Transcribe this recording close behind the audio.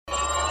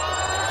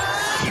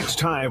It's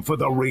time for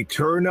the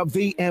Return of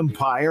the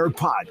Empire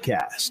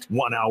podcast.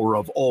 1 hour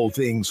of all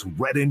things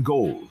red and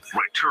gold.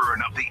 Return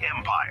of the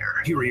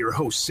Empire. Here are your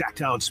hosts,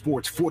 Sacktown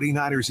Sports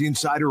 49ers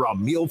insider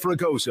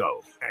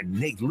Amil and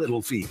Nate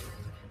Littlefield.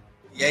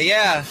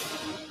 Yeah.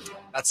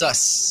 That's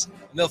us.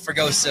 Amil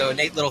Fregoso,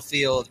 Nate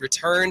Littlefield.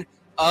 Return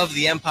of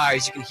the Empire,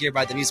 as you can hear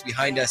by the music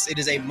behind us. It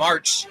is a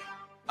march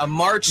on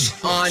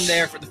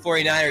there for the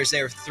 49ers.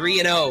 They are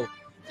 3-0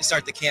 to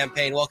start the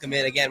campaign. Welcome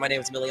in again. My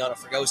name is Emiliano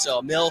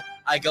Fregoso. Amil,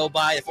 I go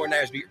by the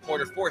 49ers beat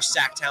reporter for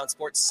Sacktown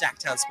Sports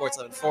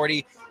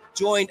 1140.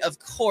 Joined, of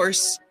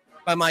course,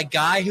 by my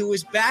guy who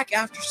was back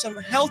after some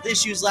health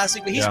issues last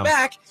week, but he's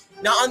back.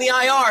 Not on the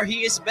IR.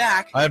 He is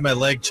back. I had my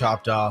leg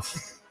chopped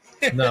off.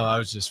 No, I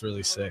was just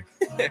really sick.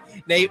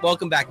 Nate,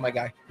 welcome back, my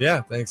guy.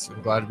 Yeah, thanks.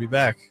 I'm glad to be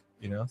back.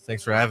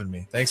 Thanks for having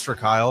me. Thanks for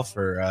Kyle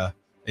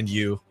and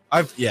you.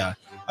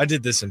 I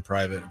did this in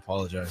private.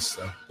 Apologize.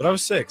 But I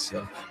was sick,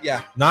 so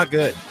yeah, not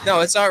good.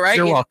 No, it's all right.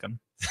 You're welcome.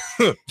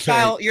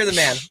 Kyle, you're the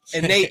man,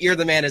 and Nate, you're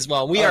the man as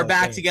well. We are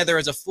back together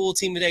as a full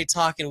team today,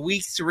 talking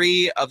Week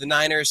 3 of the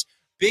Niners.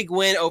 Big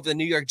win over the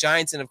New York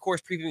Giants, and of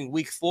course previewing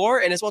Week 4,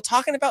 and as well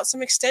talking about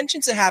some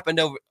extensions that happened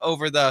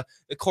over the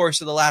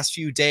course of the last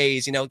few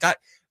days. Got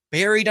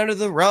buried under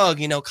the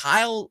rug.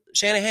 Kyle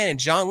Shanahan and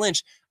John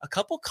Lynch, a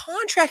couple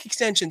contract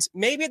extensions.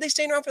 Maybe they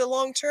staying around for the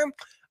long term.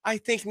 I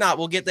think not.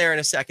 We'll get there in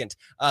a second.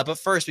 But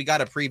first, we got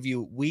to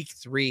preview Week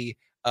 3.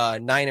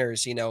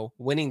 Niners,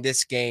 winning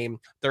this game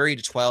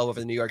 30-12 over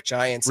the New York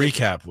Giants.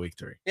 Recap Week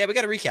 3. Yeah, we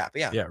got to recap.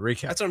 Yeah,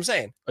 recap. That's what I'm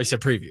saying. I said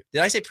preview.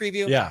 Did I say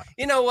preview? Yeah.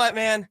 You know what,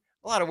 man?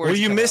 A lot of words. Well,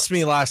 you missed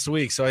me last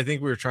week, so I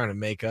think we were trying to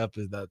make up.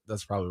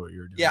 That's probably what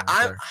you were doing. Yeah,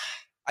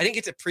 I didn't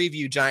get to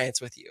preview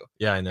Giants with you.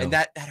 Yeah, I know. And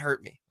that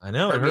hurt me. I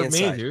know. It hurt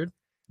me, dude.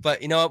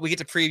 But you know what? We get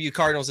to preview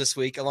Cardinals this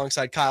week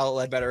alongside Kyle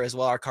Ledbetter as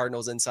well, our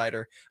Cardinals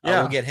insider.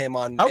 We'll get him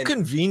on. How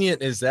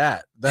convenient is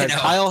that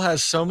Kyle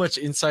has so much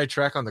inside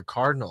track on the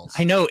Cardinals?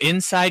 I know,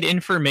 inside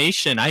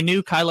information. I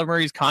knew Kyler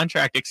Murray's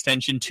contract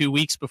extension 2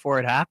 weeks before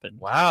it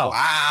happened.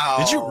 Wow.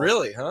 Did you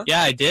really, huh?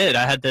 Yeah, I did.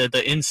 I had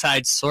the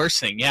inside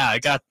sourcing. Yeah, I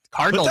got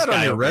Cardinals. Put that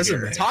on your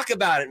resume. resume. Talk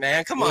about it,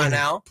 man. Come on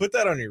now. Put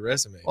that on your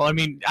resume. Well, I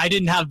mean, I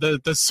didn't have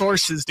the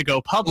sources to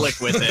go public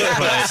with it,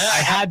 but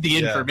I had the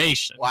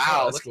information.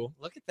 Wow, that's cool.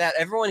 Look at that.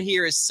 Everyone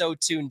here is so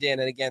tuned in.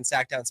 And again,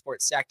 Sacktown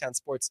Sports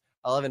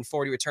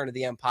 1140, Return of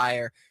the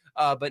Empire.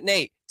 But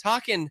Nate,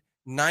 talking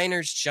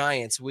Niners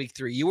Giants Week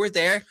 3. You were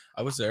there.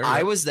 I was there.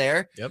 I was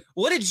there. Yep.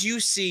 What did you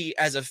see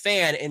as a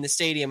fan in the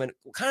stadium and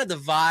kind of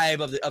the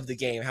vibe of the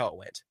game, how it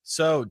went?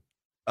 So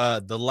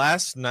the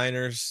last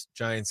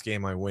Niners-Giants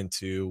game I went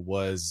to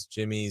was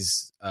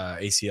Jimmy's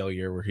ACL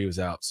year where he was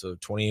out. So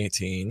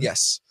 2018.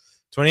 Yes.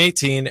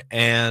 2018.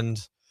 And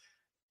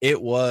it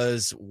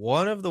was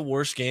one of the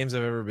worst games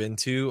I've ever been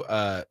to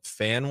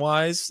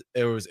fan-wise.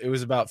 It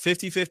was about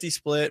 50-50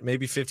 split,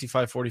 maybe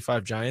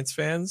 55-45 Giants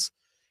fans.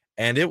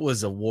 And it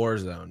was a war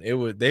zone.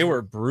 They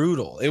were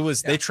brutal.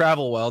 They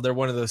travel well. They're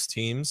one of those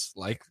teams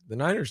like the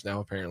Niners now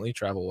apparently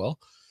travel well.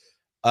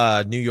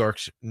 New York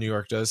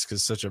does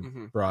because such a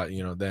broad,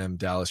 them,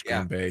 Dallas,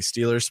 Green Bay,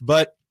 Steelers.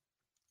 But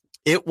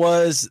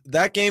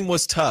that game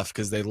was tough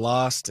because they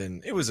lost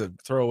and it was a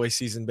throwaway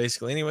season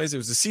basically. Anyways, it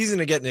was a season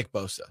to get Nick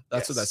Bosa.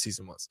 That's what that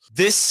season was.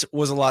 This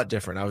was a lot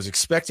different. I was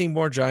expecting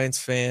more Giants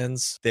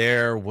fans.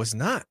 There was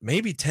not,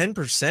 maybe 10%,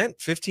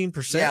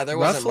 15%. Yeah, there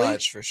wasn't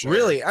much for sure.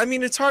 Really? I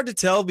mean, it's hard to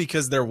tell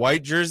because their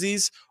white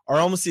jerseys are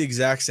almost the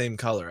exact same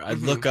color. I'd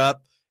look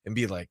up and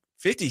be like,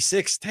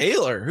 56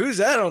 Taylor, who's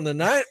that on the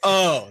night?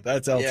 Oh,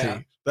 that's LT.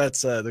 Yeah.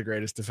 That's the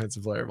greatest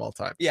defensive player of all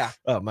time. Yeah.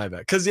 Oh, my bad.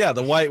 Because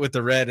the white with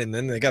the red, and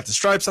then they got the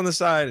stripes on the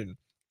side, and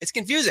it's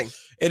confusing.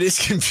 It is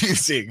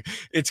confusing.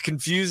 It's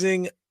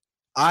confusing.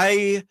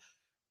 I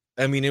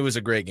mean, it was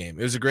a great game.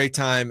 It was a great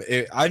time.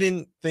 I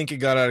didn't think it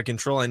got out of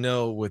control. I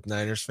know with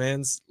Niners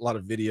fans, a lot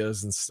of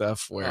videos and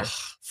stuff where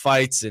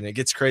fights and it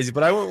gets crazy.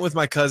 But I went with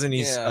my cousin.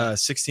 He's a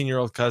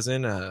 16-year-old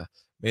cousin.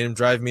 Made him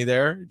drive me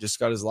there. Just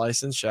got his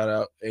license. Shout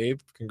out, Abe.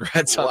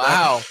 Congrats on that.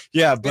 Wow.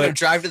 Yeah, but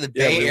drive to the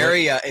Bay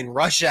Area in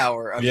rush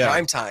hour on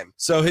prime time.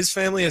 So his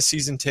family has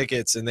season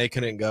tickets and they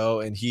couldn't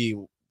go, and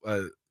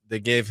they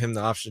gave him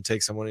the option to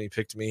take someone, and he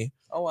picked me.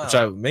 Oh wow,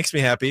 which makes me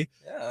happy.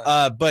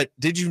 Yeah. But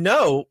did you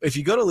know if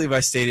you go to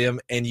Levi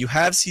Stadium and you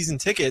have season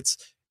tickets,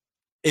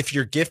 if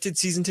you're gifted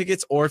season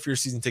tickets or if you're a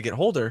season ticket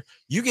holder,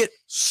 you get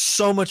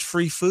so much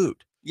free food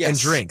and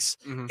drinks.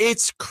 Mm-hmm.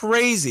 It's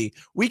crazy.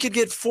 We could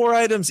get 4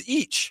 items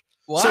each.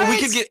 What? So we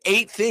could get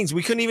 8 things.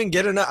 We couldn't even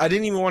get enough. I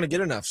didn't even want to get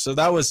enough. So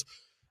that was,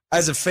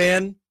 as a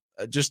fan,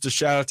 just a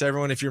shout out to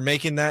everyone. If you're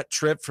making that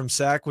trip from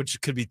SAC,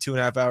 which could be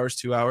 2.5 hours,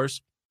 2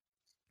 hours,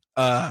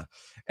 and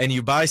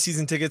you buy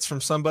season tickets from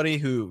somebody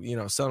who,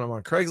 selling them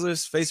on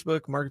Craigslist,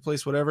 Facebook,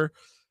 Marketplace, whatever,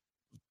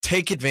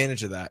 take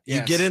advantage of that. Yes.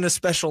 You get in a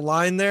special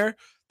line there.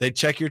 They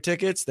check your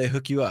tickets. They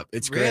hook you up.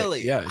 It's great.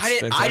 Really? Yeah.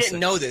 I didn't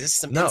know this. This is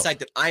some insight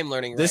that I'm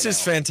learning right now. This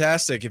is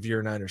fantastic if you're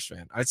a Niners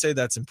fan. I'd say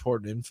that's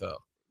important info.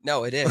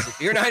 No, it is.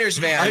 If you're a Niners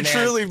fan, I man,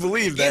 truly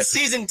believe get that.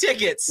 season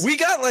tickets. We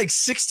got like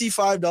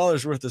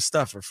 $65 worth of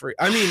stuff for free.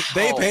 I mean,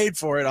 they paid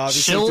for it,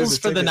 obviously. Shills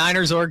for the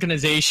Niners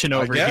organization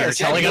over here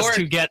telling us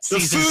to get the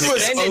season food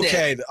tickets. was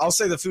okay. I'll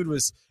say the food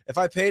was, if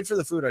I paid for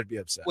the food, I'd be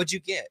upset. What'd you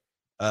get?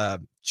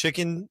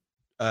 Chicken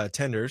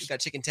tenders. You got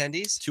chicken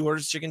tendies? 2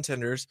 orders chicken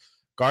tenders,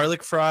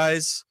 garlic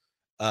fries,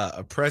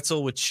 a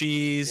pretzel with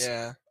cheese,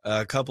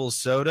 a couple of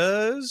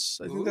sodas.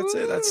 I think that's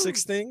it. That's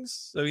 6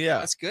 things. So yeah,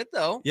 that's good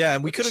though. Yeah,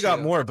 and we could have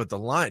got more, but the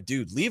line,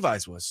 dude,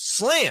 Levi's was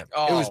slammed.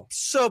 It was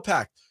so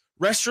packed.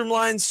 Restroom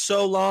lines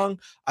so long.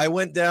 I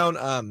went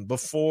down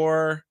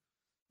before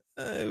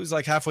it was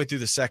like halfway through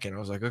the second. I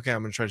was like, okay,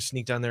 I'm gonna try to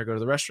sneak down there, go to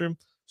the restroom.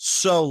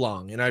 So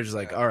long, and I was just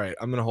like, all right,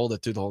 I'm gonna hold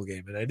it through the whole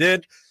game, and I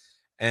did.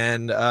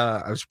 And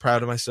I was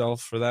proud of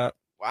myself for that.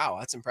 Wow,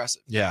 that's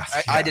impressive. Yeah,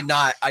 I did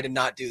not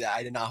do that.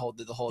 I did not hold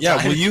it the whole time.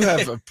 Yeah, well, you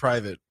have a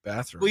private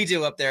bathroom. We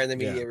do up there in the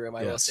media room.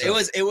 I will say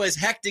it was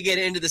heck to get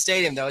into the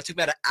stadium though. It took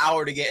about an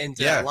hour to get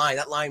into that line.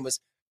 That line was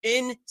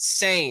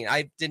insane.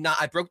 I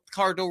broke the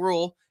cardinal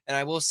rule, and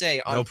I will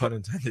say, no pun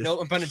intended.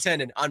 No pun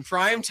intended. On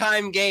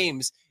primetime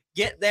games,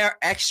 get there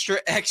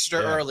extra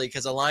early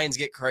because the lines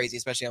get crazy,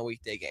 especially on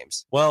weekday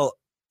games. Well,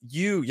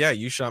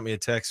 you shot me a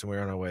text and we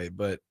were on our way.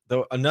 But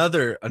though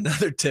another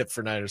tip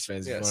for Niners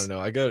fans, if you want to know,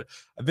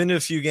 I've been to a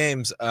few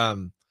games.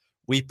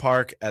 We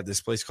park at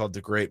this place called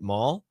the Great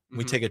Mall.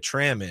 We take a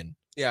tram in.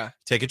 Yeah,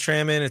 take a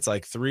tram in. It's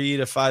like $3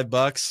 to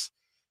 $5.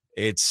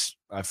 It's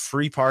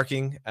free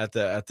parking at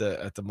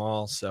the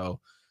mall. So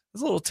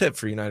there's a little tip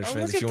for you Niners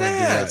fans if you want to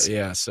do that.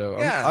 Yeah. So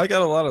I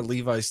got a lot of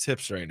Levi's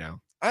tips right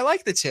now. I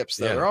like the tips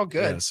though. They're all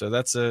good. Yeah, so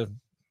that's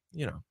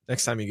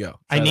next time you go.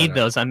 I need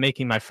those. I'm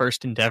making my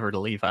first endeavor to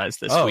Levi's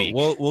this week.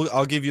 Well,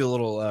 I'll give you a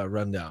little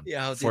rundown.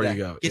 Yeah, before you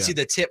go. Gets you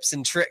the tips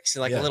and tricks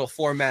and like a little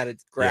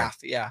formatted graph.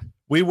 Yeah.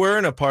 We were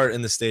in a part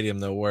in the stadium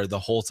though where the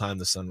whole time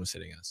the sun was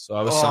hitting us. So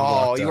I was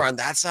sunblocked. You were on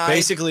that side?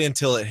 Basically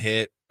until it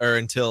hit, or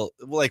until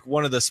like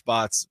one of the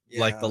spots,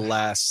 like the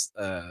last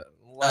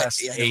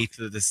eighth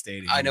of the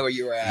stadium. I know where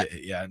you were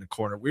at. Yeah, in the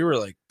corner. We were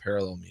like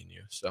parallel, me and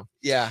you. So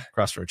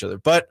across from each other.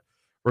 But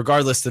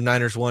regardless, the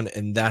Niners won,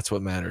 and that's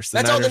what matters.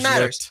 That's all that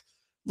matters.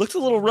 Looked a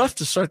little rough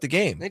to start the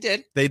game. They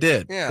did.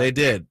 Yeah. They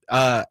did.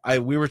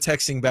 We were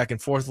texting back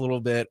and forth a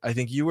little bit. I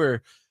think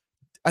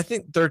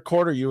third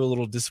quarter you were a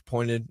little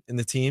disappointed in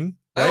the team.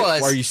 Right? I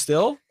was. Are you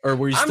still? Or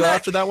were you still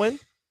after that win? I'm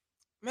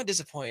not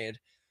disappointed.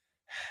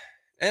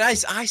 And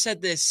I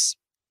said this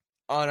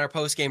on our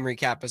post-game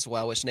recap as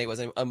well, which Nate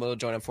wasn't able to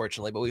join,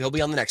 unfortunately, but he'll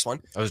be on the next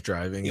one. I was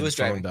driving. He was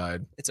driving. Phone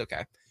died. It's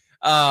okay.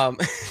 I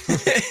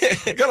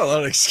got a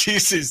lot of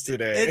excuses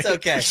today. It's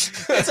okay.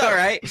 It's all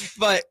right.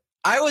 But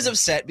I was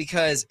upset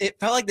because it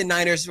felt like the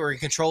Niners were in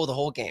control of the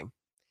whole game.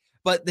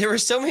 But there were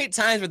so many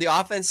times where the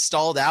offense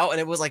stalled out, and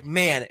it was like,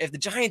 man, if the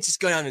Giants just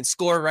go down and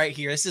score right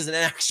here, this is an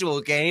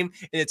actual game,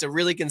 and it's a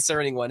really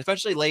concerning one,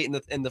 especially late in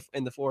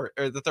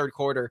the third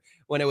quarter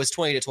when it was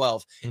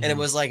 20-12, and it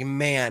was like,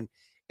 man,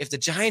 if the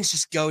Giants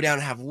just go down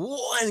and have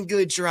one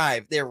good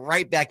drive, they're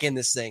right back in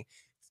this thing.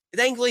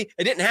 Thankfully,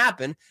 it didn't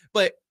happen,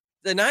 but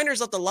the Niners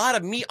left a lot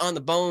of meat on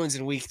the bones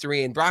in week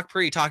 3, and Brock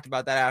Purdy talked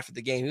about that after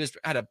the game. He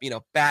had a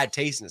bad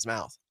taste in his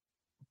mouth.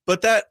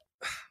 But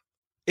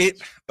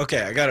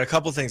okay, I got a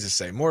couple things to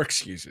say. More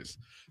excuses.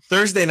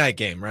 Thursday night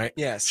game, right?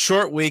 Yes.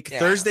 Short week. Yeah.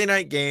 Thursday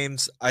night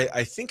games.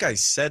 I think I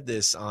said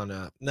this on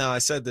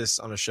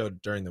a show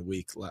during the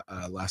week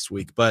last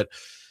week, but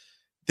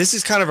this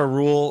is kind of a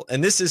rule,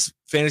 and this is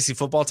fantasy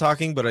football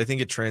talking, but I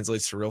think it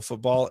translates to real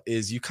football,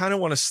 is you kind of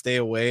want to stay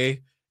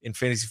away in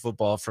fantasy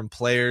football from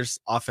players,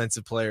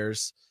 offensive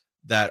players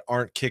that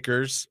aren't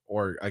kickers,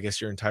 or I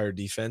guess your entire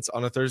defense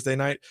on a Thursday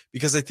night,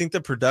 because I think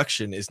the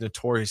production is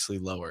notoriously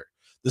lower.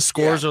 The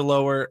scores are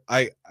lower.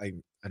 I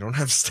don't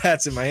have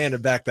stats in my hand to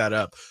back that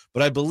up,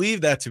 but I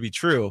believe that to be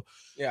true.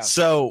 Yeah.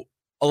 So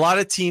a lot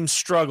of teams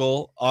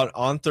struggle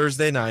on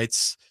Thursday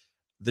nights.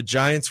 The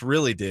Giants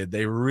really did.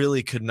 They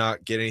really could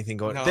not get anything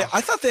going. No. I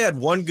thought they had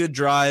one good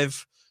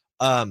drive.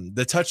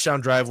 The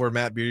touchdown drive where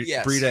Matt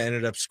Breida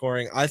ended up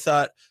scoring. I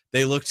thought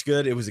they looked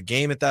good. It was a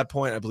game at that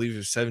point. I believe it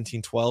was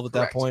 17-12 at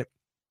that point.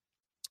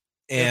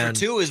 And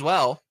for 2 as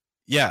well.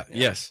 Yeah.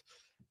 Yes.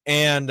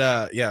 And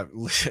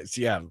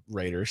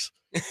Raiders.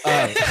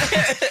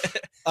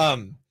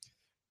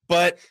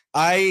 But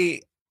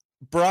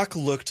Brock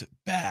looked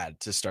bad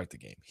to start the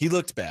game. He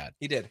looked bad.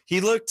 He did. He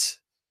looked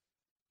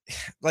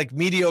like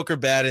mediocre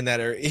bad in that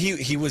area.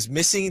 He was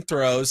missing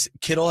throws.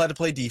 Kittle had to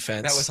play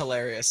defense. That was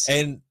hilarious.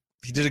 And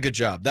he did a good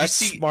job. That's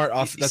smart.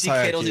 That's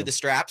how Kittle do the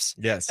straps.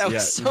 Yes. That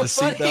was so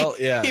funny. Seatbelt.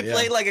 Yeah. He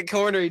played like a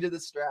corner. He did the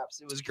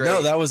straps. It was great.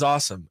 No, that was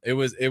awesome.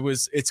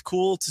 It's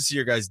cool to see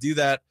your guys do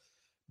that.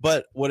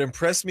 But what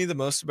impressed me the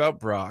most about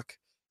Brock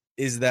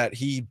is that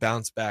he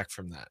bounced back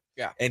from that.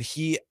 Yeah. And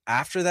he,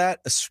 after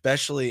that,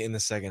 especially in the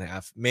second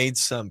half, made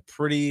some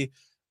pretty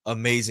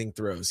amazing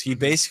throws. He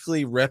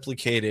basically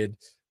replicated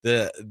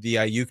the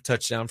Ayuk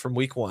touchdown from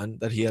week 1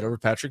 that he had over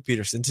Patrick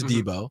Peterson to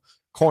Debo.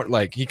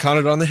 Like he caught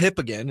it on the hip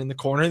again in the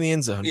corner of the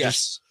end zone. Yes.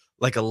 Just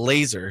like a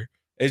laser.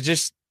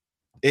 That's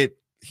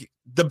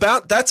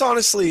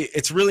honestly,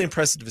 it's really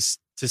impressive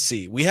to to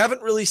see. We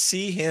haven't really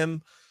see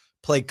him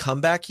play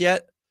comeback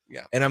yet.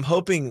 Yeah. And I'm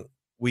hoping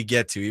we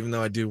get to, even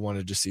though I do want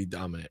to just see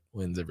dominant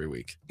wins every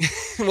week.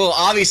 Well,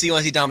 obviously you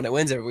want to see dominant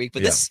wins every week,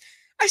 but Yeah. this,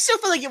 I still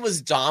feel like it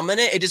was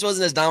dominant. It just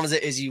wasn't as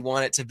dominant as you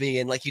want it to be.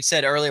 And like you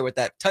said earlier with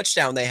that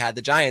touchdown they had,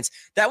 the Giants,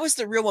 that was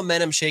the real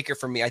momentum shaker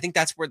for me. I think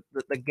that's where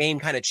the game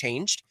kind of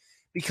changed,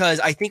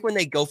 because I think when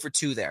they go for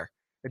two there,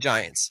 the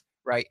Giants,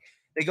 right?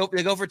 They go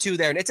for two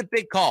there, and it's a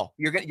big call.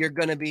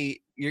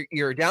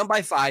 You're down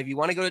by 5. You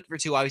want to go for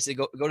 2, obviously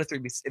go to 3.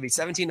 It'd be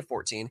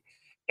 17-14.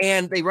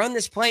 And they run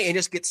this play and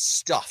just get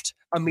stuffed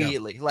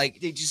immediately. Yeah. Like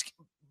they just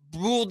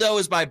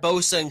bulldozed by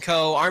Bosa and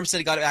co.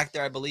 Armstead got it back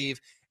there, I believe.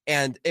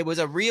 And it was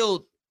a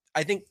real,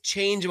 I think,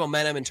 change of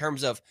momentum in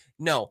terms of,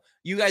 no,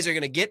 you guys are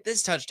going to get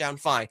this touchdown,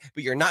 fine,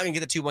 but you're not going to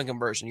get the 2-point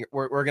conversion.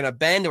 We're going to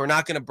bend, we're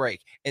not going to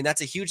break. And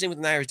that's a huge thing with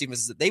the Niners defense,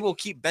 is that they will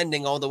keep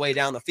bending all the way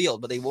down the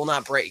field, but they will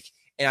not break.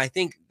 And I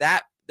think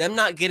that them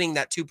not getting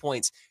that 2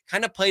 points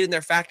kind of played in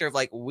their factor of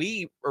like,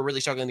 we are really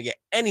struggling to get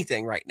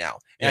anything right now.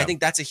 And I think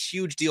that's a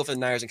huge deal for the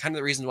Niners and kind of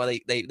the reason why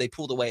they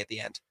pulled away at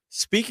the end.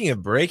 Speaking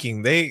of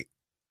breaking,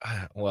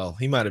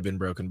 he might have been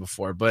broken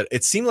before, but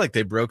it seemed like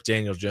they broke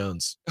Daniel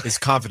Jones, his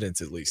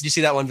confidence at least. Did you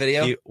see that one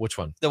video? Which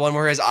one? The one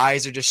where his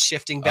eyes are just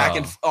shifting back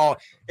and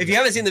if you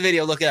haven't seen the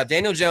video, look it up.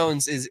 Daniel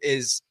Jones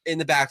is in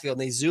the backfield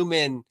and they zoom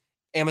in.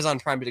 Amazon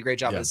Prime did a great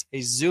job of this.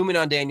 They zoom in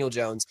on Daniel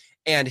Jones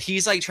and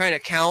he's like trying to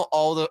count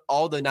all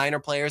the Niner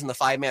players in the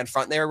 5-man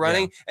front they were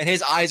running, and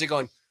his eyes are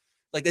going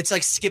like, it's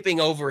like skipping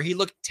over. He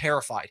looked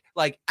terrified,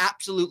 like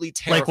absolutely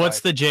terrified. Like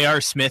what's the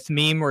J.R. Smith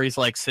meme where he's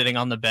like sitting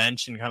on the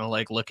bench and kind of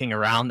like looking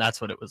around?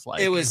 That's what it was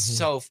like. It was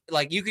so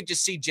like you could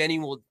just see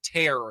genuine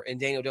terror in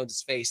Daniel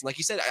Jones's face. And like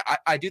you said,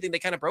 I do think they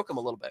kind of broke him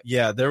a little bit.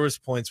 Yeah, there was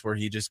points where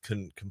he just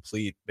couldn't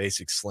complete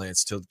basic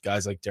slants to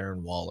guys like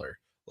Darren Waller.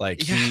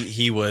 Like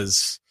he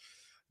was.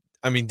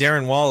 I mean,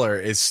 Darren Waller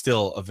is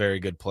still a very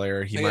good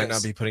player. He might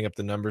not be putting up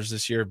the numbers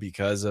this year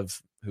because of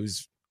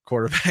who's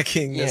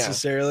quarterbacking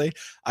necessarily.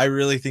 I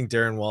really think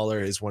Darren Waller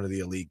is one of the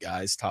elite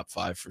guys, top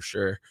 5 for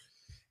sure.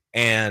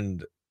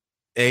 And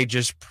they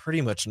just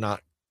pretty much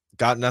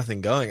got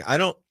nothing going. I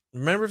don't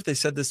remember if they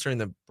said this during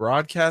the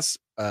broadcast,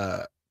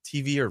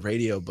 TV or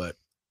radio, but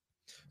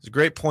there's a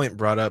great point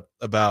brought up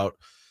about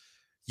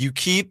you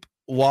keep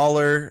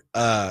Waller,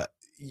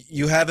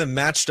 you have him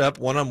matched up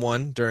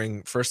one-on-one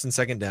during first and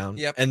second down.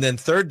 Yep. And then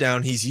third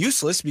down, he's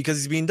useless because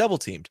he's being double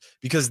teamed,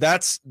 because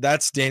that's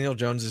Daniel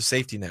Jones's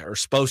safety net, or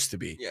supposed to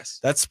be. Yes.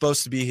 That's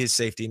supposed to be his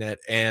safety net.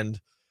 And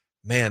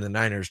man, the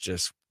Niners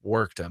just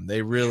worked him.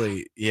 They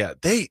really,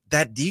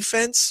 that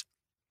defense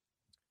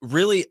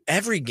really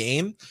every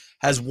game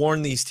has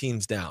worn these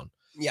teams down.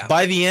 Yeah.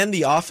 By the end,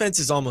 the offense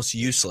is almost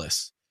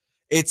useless.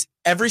 It's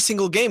every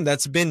single game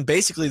that's been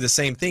basically the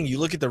same thing. You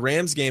look at the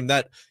Rams game,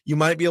 that you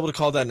might be able to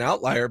call that an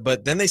outlier,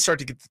 but then they start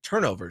to get the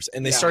turnovers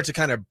and they start to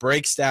kind of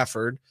break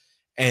Stafford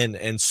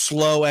and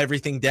slow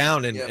everything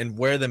down and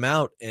wear them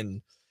out.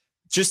 And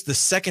just the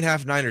second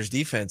half Niners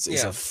defense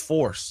is a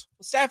force.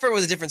 Stafford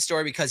was a different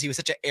story because he was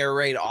such an air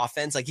raid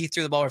offense. Like he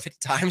threw the ball over 50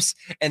 times,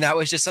 and that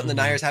was just something the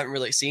Niners haven't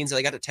really seen. So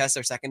they got to test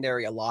their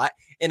secondary a lot.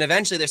 And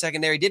eventually their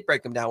secondary did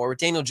break them down, where with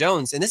Daniel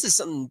Jones, and this is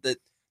something that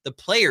the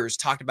players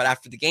talked about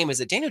after the game, is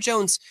that Daniel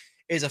Jones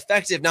is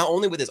effective not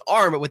only with his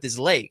arm, but with his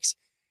legs.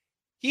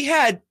 He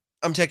had,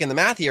 I'm taking the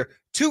math here,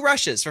 2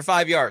 rushes for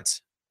 5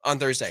 yards on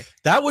Thursday.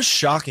 That was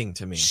shocking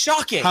to me.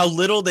 Shocking. How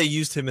little they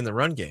used him in the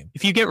run game.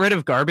 If you get rid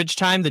of garbage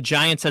time, the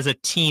Giants as a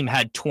team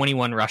had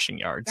 21 rushing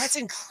yards. That's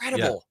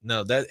incredible.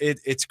 Yeah, no,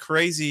 it's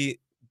crazy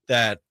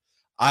that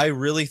I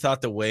really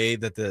thought the way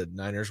that the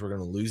Niners were going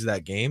to lose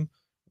that game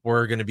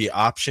were going to be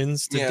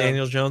options to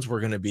Daniel Jones. We're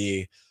going to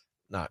be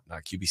not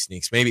QB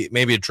sneaks,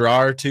 maybe a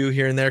draw or 2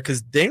 here and there,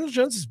 because Daniel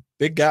Jones is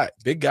big guy.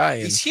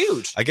 And he's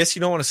huge. I guess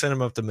you don't want to send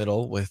him up the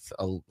middle with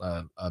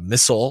a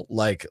missile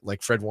like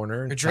Fred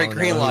Warner and or Drake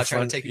Greenlaw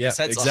trying to take his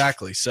heads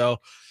exactly. off. So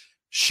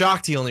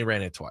shocked he only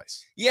ran it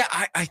twice. Yeah,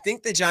 I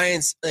think the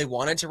Giants, they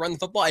wanted to run the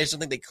football. I just don't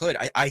think they could.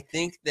 I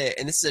think that,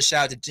 and this is a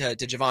shout out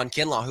to Javon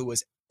Kinlaw, who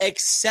was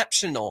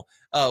exceptional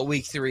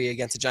week 3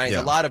 against the Giants.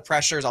 A lot of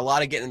pressures, a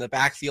lot of getting in the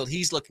backfield.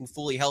 He's looking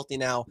fully healthy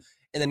now.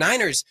 And the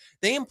Niners,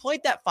 they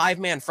employed that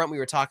 5-man front we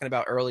were talking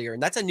about earlier,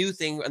 and that's a new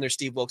thing under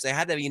Steve Wilkes. They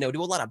had to,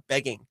 do a lot of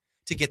begging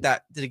to get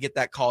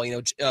that call.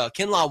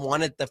 Kinlaw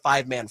wanted the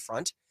 5-man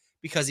front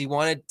because he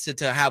wanted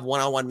to have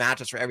one-on-one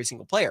matchups for every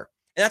single player,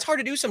 and that's hard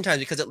to do sometimes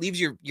because it leaves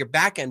your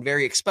back end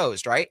very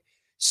exposed, right?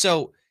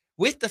 So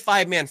with the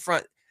 5-man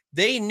front,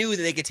 they knew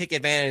that they could take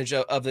advantage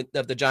of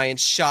the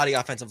Giants' shoddy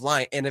offensive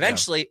line, and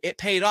eventually it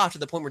paid off to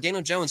the point where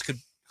Daniel Jones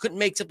couldn't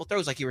make simple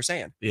throws like you were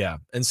saying. Yeah,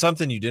 and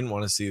something you didn't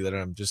want to see that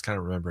I'm just kind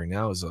of remembering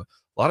now is a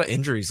lot of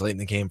injuries late in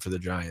the game for the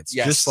Giants.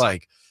 Yes.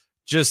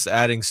 Just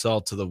adding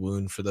salt to the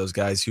wound for those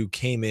guys who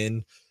came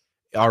in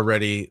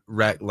already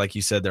wrecked. Like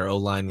you said, their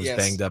O-line was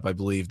banged up. I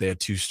believe they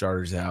had 2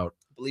 starters out.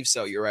 I believe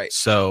so. You're right.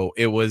 So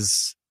it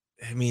was,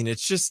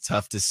 it's just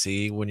tough to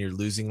see when you're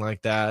losing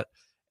like that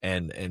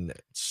and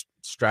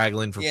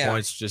straggling for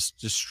points, just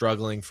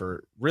struggling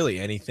for really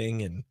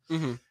anything.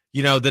 And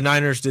the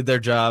Niners did their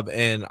job,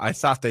 and I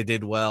thought they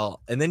did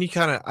well. And then you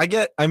kind of, I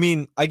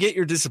get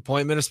your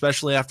disappointment,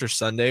 especially after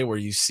Sunday, where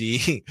you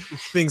see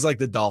things like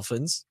the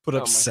Dolphins put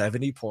up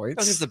 70 points.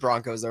 That's just the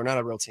Broncos. They're not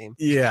a real team.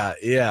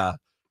 Yeah.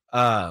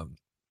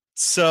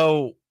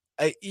 So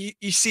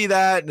you see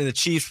that, and the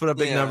Chiefs put up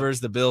big numbers.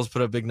 The Bills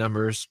put up big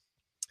numbers.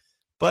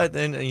 But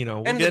then,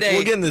 we'll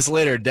get in this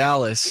later.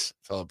 Dallas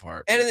fell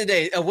apart. End of the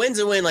day, a win's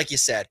a win, like you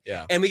said.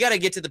 Yeah. And we got to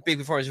get to the big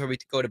performers before we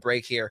go to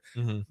break here.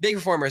 Mm-hmm. Big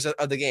performers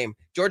of the game.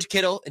 George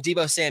Kittle and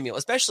Deebo Samuel,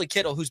 especially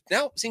Kittle, who's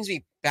now seems to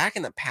be back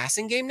in the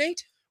passing game,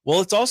 Nate.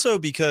 Well, it's also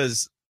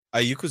because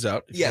Ayuk was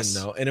out. Yes.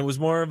 No, and it was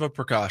more of a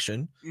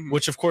precaution,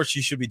 which, of course,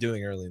 you should be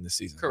doing early in the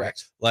season.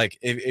 Correct. Right? Like,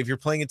 if you're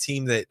playing a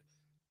team that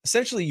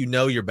essentially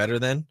you're better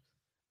than,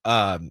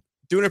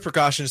 doing a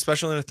precaution,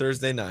 especially on a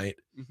Thursday night,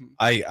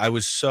 I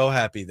was so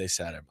happy they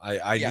sat him.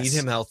 I need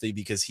him healthy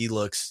because he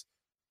looks,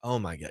 oh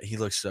my God, he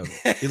looks so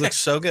good. He looks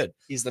so good.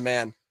 He's the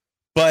man.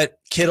 But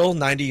Kittle,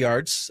 90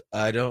 yards.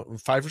 5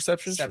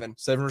 receptions? 7.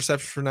 7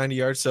 receptions for 90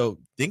 yards. So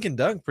dink and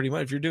dunk pretty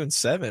much. If you're doing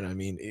 7, I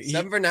mean.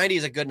 7 for 90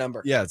 is a good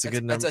number. Yeah, it's a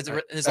good number.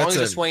 As long as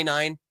it's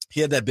 29. He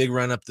had that big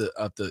run up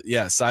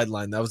the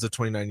sideline. That was a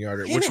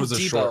 29-yarder, which was a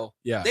Deebo, short.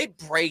 Yeah. They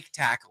break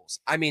tackles.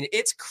 I mean,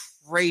 it's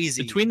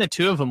crazy. Between the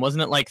two of them,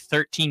 wasn't it like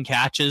 13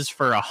 catches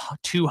for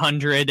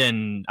 200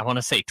 and I want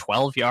to say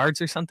 12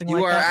 yards or something like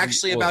that? You are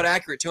actually about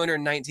accurate.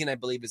 219, I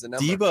believe, is the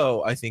number.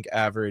 Deebo, I think,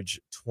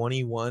 averaged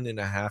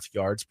 21.5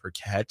 yards per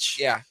catch.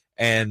 Yeah.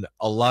 And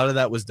a lot of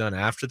that was done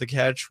after the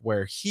catch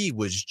where he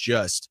was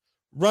just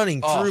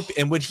running through.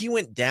 And when he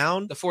went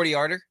down, the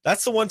 40-yarder.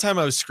 That's the one time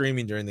I was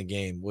screaming during the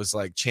game, was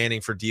like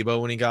chanting for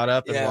Deebo when he got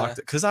up and walked.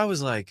 Because I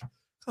was like,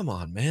 come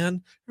on,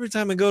 man. Every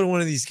time I go to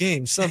one of these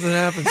games, something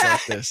happens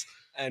like this.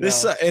 I know.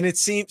 And it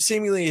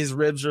seemingly his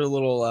ribs are a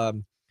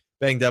little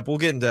banged up. We'll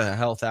get into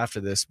health after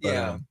this,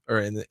 but or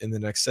in the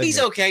next segment. He's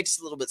okay, just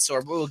a little bit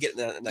sore, but we'll get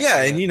into that next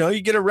segment. segment. And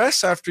you get a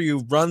rest after you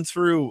run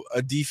through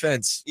a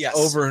defense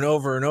over and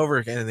over and over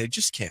again, and they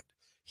just can't.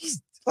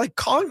 He's like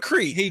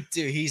concrete.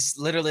 He's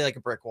literally like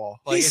a brick wall.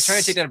 Like he's trying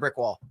to take down a brick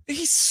wall.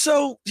 He's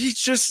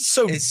just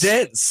so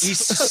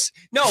dense.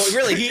 No,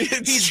 really,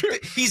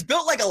 he's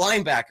built like a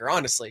linebacker.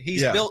 Honestly,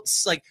 he's built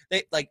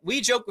like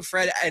we joke with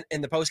Fred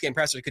in the post game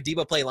presser. Could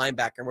Deebo play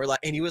linebacker? And we're like,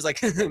 and he was like,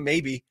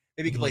 maybe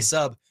he could play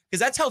sub, because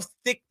that's how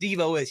thick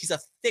Deebo is. He's a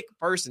thick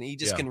person. He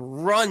just can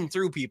run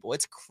through people.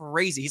 It's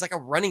crazy. He's like a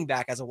running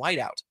back as a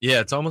wideout.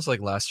 Yeah, it's almost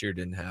like last year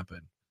didn't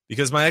happen.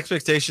 Because my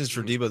expectations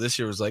for Deebo this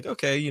year was like,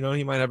 okay,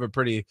 he might have a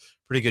pretty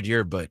good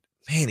year, but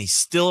man, he's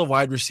still a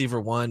wide receiver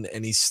 1,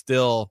 and he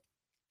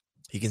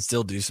can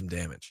still do some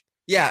damage.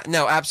 Yeah,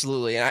 no,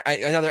 absolutely.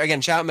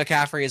 And shout out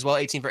McCaffrey as well,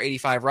 18 for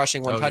 85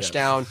 rushing, 1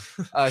 touchdown.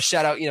 Yeah.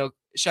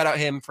 Shout out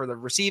him for the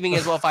receiving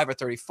as well, 5 for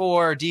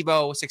 34.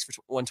 Deebo 6 for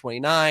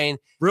 129.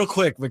 Real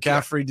quick,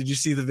 McCaffrey, did you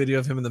see the video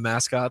of him and the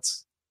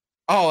mascots?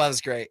 Oh, that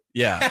was great.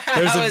 Yeah.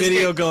 There's a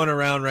video going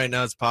around right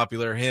now. It's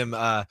popular. Him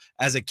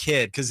as a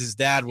kid, because his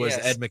dad was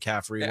Ed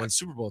McCaffrey, won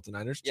Super Bowl with the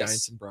Niners,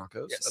 Giants, and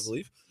Broncos, I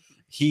believe.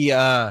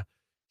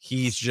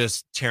 He's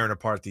just tearing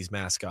apart these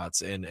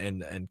mascots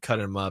and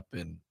cutting them up,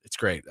 and it's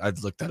great.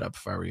 I'd look that up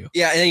if I were you.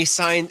 Yeah, and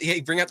then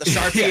he bring out the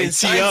Sharpie and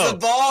signs the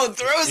ball and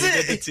throws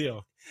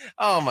it.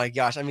 Oh my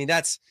gosh. I mean,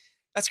 that's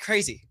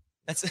crazy.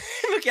 That's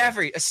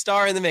McCaffrey, a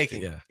star in the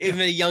making. Yeah. Even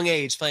at a young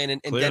age, playing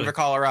in Denver,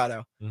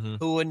 Colorado. Mm-hmm.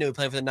 Who would know,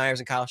 playing for the Niners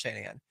and Kyle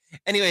Shanahan.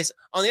 Anyways,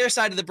 on the other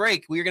side of the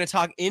break, we're going to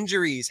talk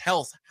injuries,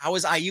 health. How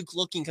is Ayuk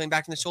looking coming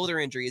back from the shoulder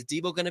injury? Is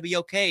Deebo going to be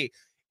okay?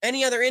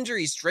 Any other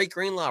injuries? Drake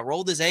Greenlaw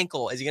rolled his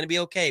ankle. Is he going to be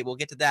okay? We'll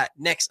get to that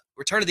next.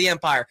 Return to the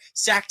Empire.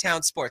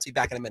 Sacktown Sports. Be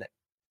back in a minute.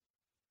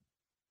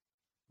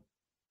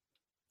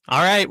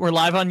 All right, we're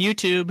live on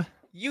YouTube.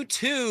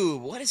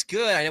 What is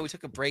good? I know we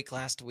took a break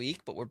last week,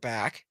 but we're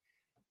back.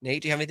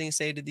 Nate, do you have anything to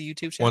say to the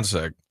YouTube channel? One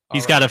sec.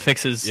 He's got to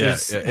fix his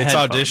It's headphones.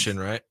 Audition,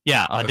 right?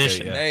 Yeah,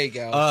 Audition. Okay, There you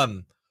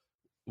go.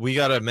 We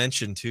got to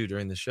mention too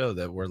during the show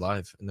that we're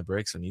live in the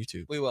breaks on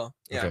YouTube. We will.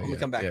 Yeah, when we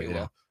come back, we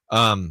will.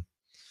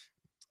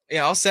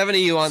 Yeah, all 7 of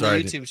you on the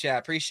YouTube chat.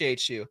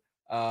 Appreciate you.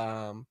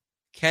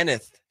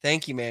 Kenneth,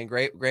 thank you, man.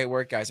 Great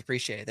work, guys.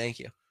 Appreciate it. Thank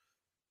you.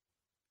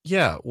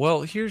 Yeah,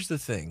 well, here's the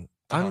thing.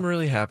 I'm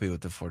really happy with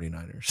the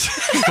 49ers.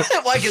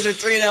 Why? Because they're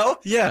 3-0?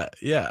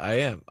 Yeah, I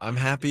am. I'm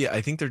happy.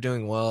 I think they're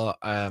doing well.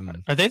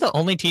 Are they the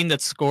only team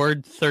that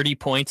scored 30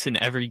 points in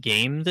every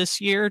game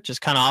this year? Just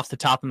kind of off the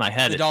top of my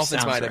head. The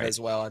Dolphins might have as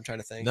well. I'm trying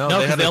to think. No,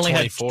 because they only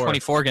had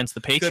 24 against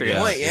the Patriots.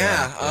 Good point.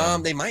 Yeah.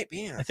 They might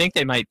be. I think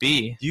they might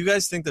be. Do you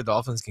guys think the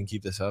Dolphins can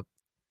keep this up?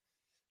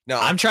 No.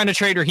 I'm trying to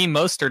trade Raheem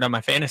Mostert on my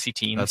fantasy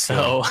team.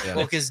 Well,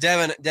 because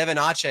Devin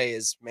Ache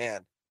is,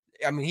 man.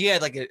 I mean, he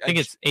had like I think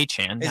it's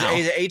Achan.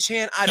 Is it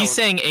Achan? He's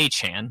saying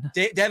Achan.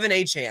 Devin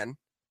Achan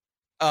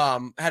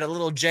had a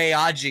little Jay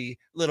Ajayi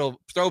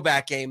little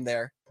throwback game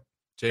there.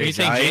 Are you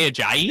saying Jay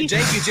Ajayi?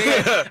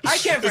 I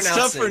can't pronounce it. It's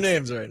tough for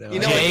names right now.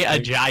 Jay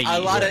Ajayi. A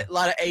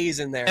lot of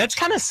A's in there. That's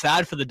kind of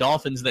sad for the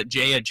Dolphins that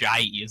Jay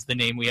Ajayi is the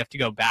name we have to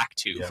go back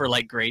to for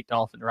like great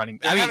Dolphin running.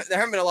 There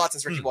haven't been a lot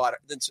since Ricky Water,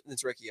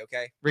 since Ricky.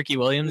 Okay. Ricky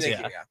Williams.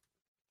 Yeah.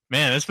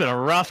 Man, it's been a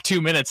rough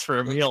 2 minutes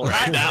for Amil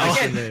right now.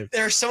 Again,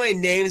 there are so many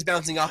names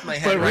bouncing off my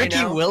head But right Ricky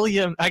now.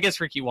 Williams, I guess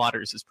Ricky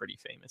Waters is pretty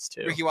famous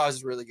too. Ricky Waters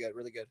is really good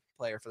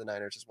player for the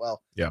Niners as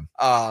well. Yeah.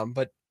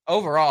 But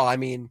overall, I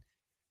mean,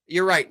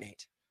 you're right,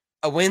 Nate.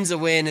 A win's a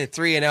win, and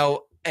 3-0,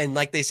 and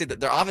like they said, that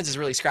their offense is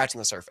really scratching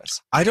the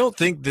surface. I don't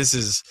think this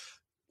is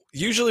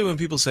usually when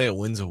people say a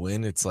win's a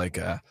win, it's like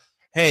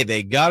hey,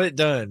 they got it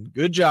done.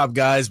 Good job,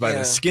 guys, by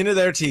the skin of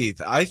their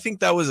teeth. I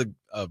think that was a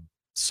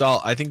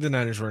solid. I think the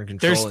Niners were in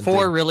control. There's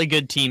 4 really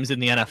good teams in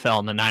the NFL,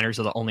 and the Niners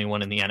are the only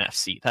one in the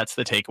NFC. That's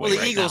the takeaway. Well,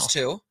 the Eagles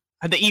too.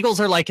 And the Eagles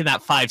are like in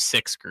that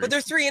 5-6 group. But they're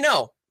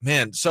 3-0.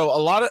 Man, so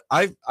a lot of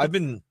I've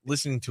been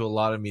listening to a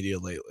lot of media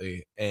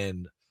lately,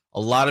 and a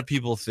lot of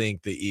people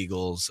think the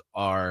Eagles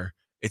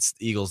it's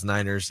Eagles,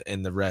 Niners,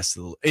 and the rest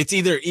of it's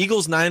either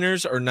Eagles,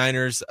 Niners, or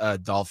Niners,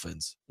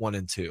 Dolphins 1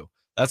 and 2.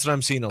 That's what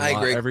I'm seeing a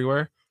lot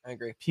everywhere. I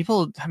agree.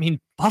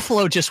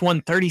 Buffalo just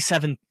won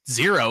 37-0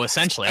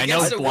 essentially. I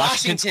know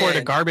Washington scored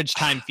a garbage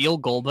time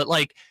field goal, but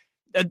like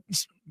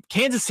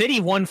Kansas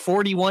City won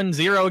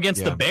 41-0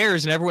 against the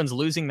Bears, and everyone's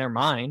losing their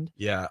mind.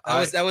 Yeah,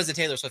 that was the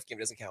Taylor Swift game.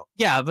 It doesn't count.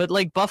 Yeah, but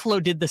like Buffalo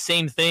did the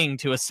same thing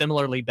to a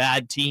similarly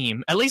bad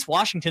team. At least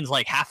Washington's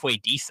like halfway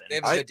decent. They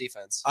have a good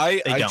defense.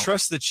 I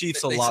trust the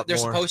Chiefs a lot they're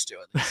more. They're supposed to.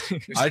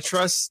 I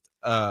trust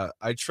the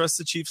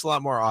Chiefs a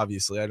lot more.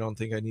 Obviously, I don't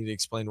think I need to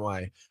explain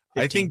why.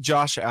 15. I think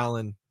Josh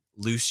Allen,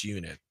 loose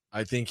unit.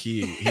 I think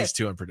he's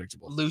too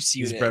unpredictable. Loose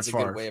unit is a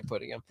good way of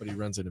putting him. But he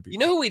runs into people. You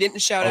know who we didn't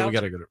shout out? We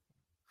gotta go to.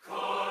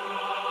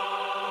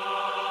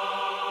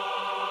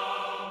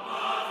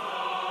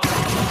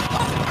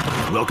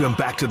 Welcome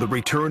back to the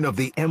Return of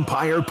the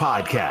Empire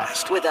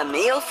podcast with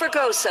Emil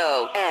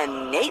Fergoso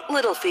and Nate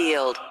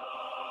Littlefield.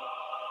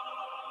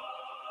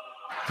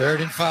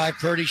 3rd and 5,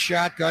 Purdy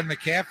shotgun.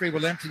 McCaffrey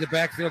will empty the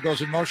backfield,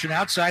 goes in motion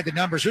outside the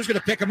numbers. Who's going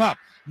to pick him up?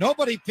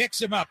 Nobody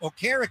picks him up.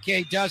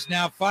 Okereke does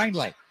now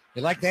finally.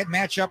 You like that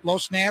matchup, low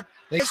snap?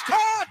 It's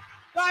caught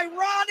by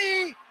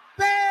Ronnie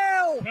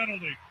Bell.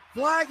 Penalty.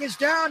 Flag is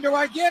down. Do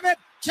I give it?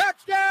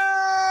 Touchdown!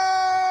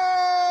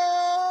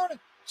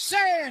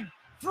 San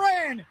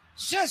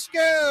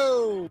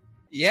Francisco.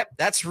 Yep,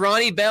 that's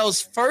Ronnie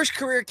Bell's first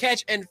career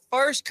catch and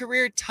first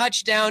career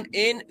touchdown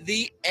in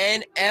the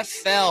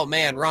NFL.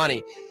 Man,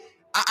 Ronnie.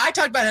 I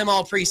talked about him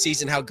all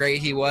preseason, how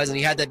great he was, and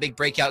he had that big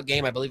breakout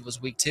game. I believe it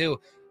was week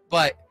 2.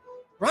 But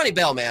Ronnie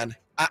Bell, man,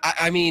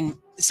 I mean,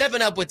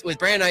 stepping up with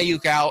Brandon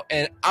Ayuk out,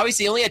 and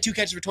obviously he only had 2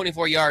 catches for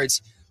 24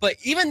 yards. But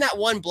even that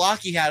one block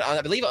he had, I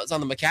believe it was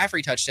on the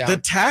McCaffrey touchdown. The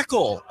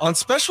tackle on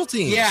special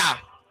teams. Yeah.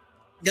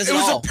 It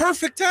was a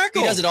perfect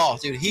tackle. He does it all,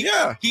 dude. He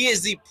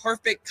is the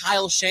perfect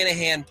Kyle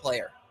Shanahan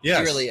player. Yes.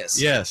 He really is.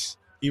 Yes.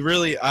 He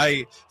really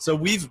so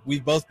we've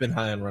both been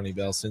high on Ronnie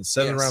Bell since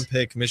 7th-round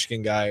pick,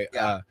 Michigan guy.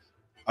 Yeah.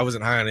 I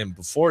wasn't high on him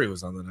before he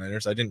was on the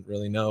Niners. I didn't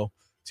really know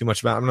too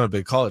much about him. I'm not a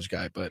big college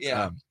guy, but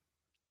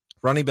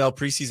Ronnie Bell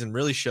preseason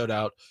really showed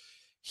out.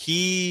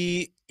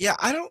 I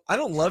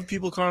don't love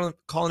people calling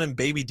him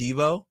Baby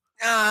Devo.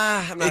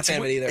 I'm not a fan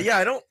of it either. Yeah,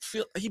 I don't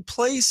feel he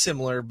plays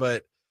similar,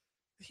 but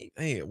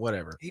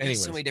whatever. He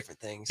does so many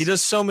different things. He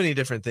does so many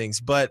different things,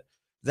 but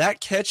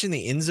that catch in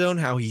the end zone,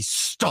 how he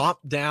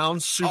stomped down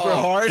super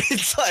hard,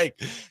 it's like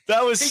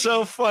that was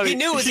so funny. He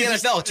knew it was the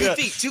NFL. 2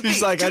 feet.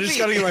 He's like, I just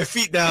got to get my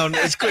feet down.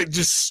 It's quick,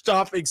 just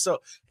stopping.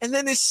 And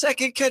then his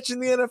second catch in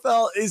the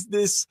NFL is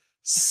this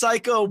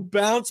psycho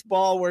bounce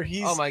ball where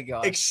he's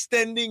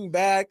extending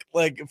back,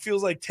 like it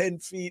feels like 10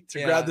 feet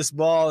to grab this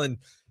ball and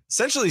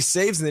essentially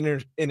saves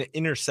an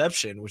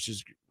interception, which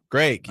is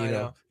great, you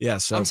know. Yeah,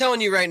 so I'm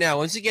telling you right now,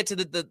 once you get to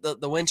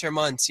the winter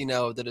months,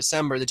 the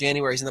December, the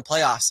Januarys, and the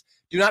playoffs,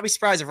 do not be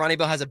surprised if Ronnie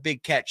Bell has a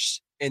big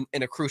catch in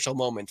a crucial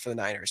moment for the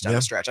Niners down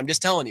the stretch. I'm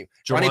just telling you.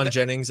 Juwan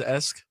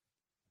Jennings-esque?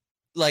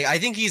 Like, I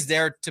think he's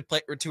there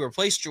to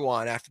replace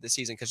Juwan after the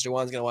season because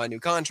Juwan's going to want a new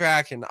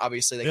contract, and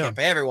obviously they can't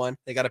pay everyone.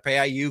 They got to pay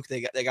Ayuk.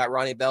 They got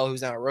Ronnie Bell,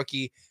 who's now a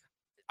rookie.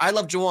 I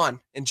love Juwan,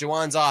 and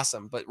Juwan's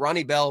awesome, but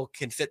Ronnie Bell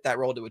can fit that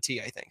role to a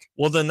T, I think.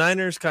 Well, the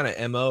Niners kind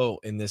of MO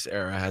in this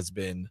era has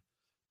been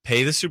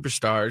pay the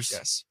superstars.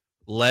 Yes.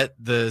 Let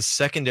the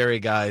secondary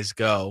guys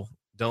go.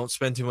 Don't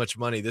spend too much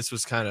money. This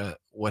was kind of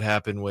what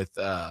happened with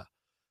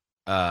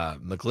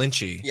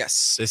McGlinchey.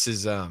 Yes. This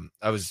is I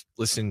was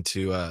listening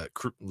to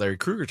Larry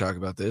Krueger talk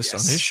about this on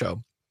his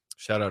show.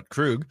 Shout out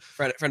Krug.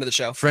 Friend of the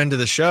show. Friend of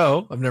the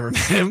show. I've never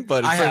met him,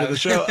 but friend of the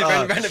show.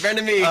 friend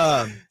of me.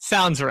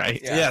 Sounds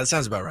right. Yeah, that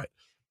sounds about right.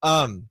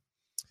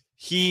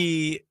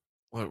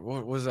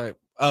 What was I?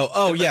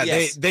 Oh yeah.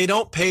 Yes. They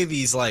don't pay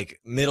these like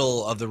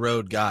middle of the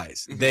road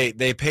guys. Mm-hmm.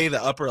 They pay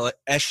the upper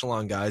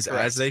echelon guys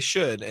as they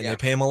should, and they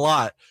pay them a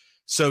lot.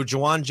 So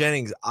Juwan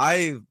Jennings,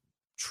 I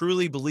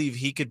truly believe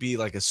he could be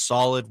like a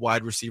solid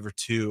wide receiver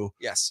 2.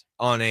 Yes.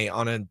 On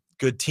a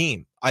good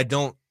team. I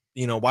don't,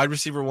 wide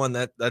receiver 1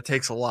 that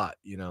takes a lot.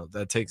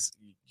 That takes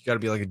you got to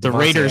be like a. The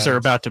Raiders are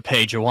about to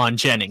pay Juwan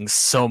Jennings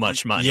so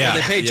much money. Yeah,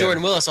 they paid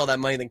Jordan Willis all that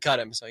money, then cut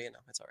him. So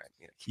it's all right.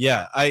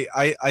 Yeah,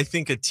 I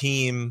think a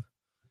team.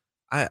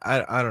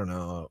 I don't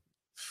know.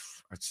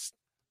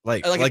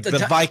 Like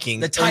the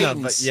Vikings, the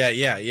Titans.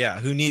 Yeah.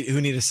 Who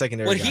need a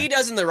secondary? What guy. he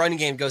does in the running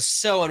game goes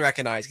so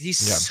unrecognized. He's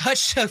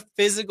such a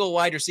physical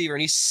wide receiver,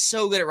 and he's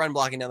so good at run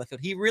blocking down the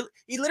field.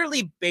 He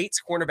literally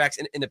baits cornerbacks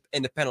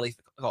in the penalty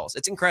calls.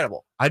 It's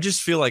incredible. I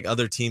just feel like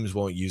other teams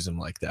won't use him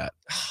like that,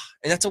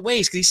 and that's a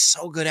waste because he's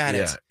so good at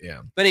it.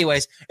 Yeah. But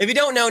anyways, if you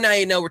don't know, now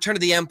you know. Return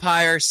to the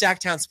Empire,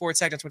 Sacktown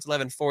Sports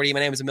 1140. My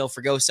name is Amil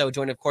Fregoso,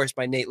 joined of course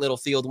by Nate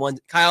Littlefield.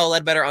 Kyle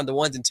Ledbetter on the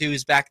ones and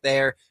twos back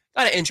there.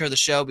 Got to intro the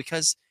show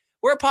because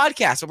we're a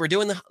podcast, but we're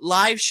doing the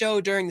live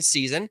show during the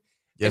season.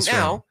 Yes, and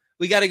now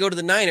we got to go to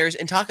the Niners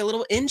and talk a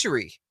little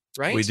injury,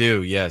 right? We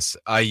do, yes.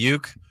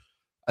 Ayuk,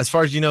 as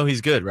far as you know,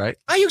 he's good, right?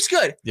 Ayuk's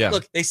good. Yeah.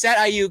 Look, they sat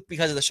Ayuk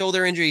because of the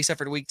shoulder injury he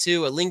suffered week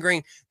 2, a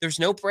lingering. There's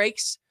no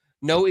breaks,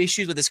 no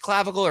issues with his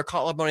clavicle or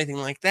collarbone, anything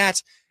like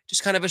that.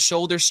 Just kind of a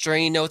shoulder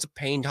strain. No, it's a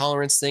pain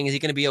tolerance thing. Is he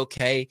going to be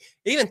okay?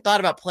 They even thought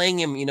about playing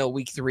him,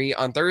 week 3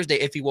 on Thursday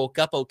if he woke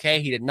up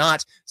okay. He did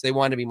not. So they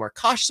wanted to be more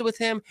cautious with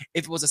him.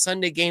 If it was a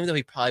Sunday game, though,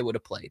 he probably would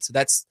have played. So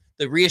that's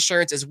the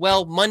reassurance as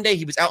well. Monday,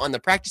 he was out on the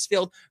practice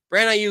field.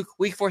 Brandon Ayuk,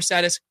 week 4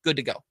 status, good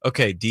to go.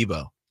 Okay,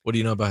 Debo. What do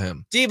you know about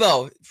him?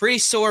 Debo, pretty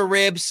sore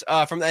ribs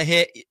from that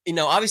hit.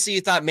 Obviously you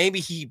thought maybe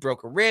he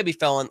broke a rib. He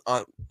fell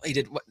on he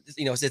did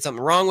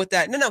something wrong with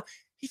that. No,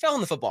 he fell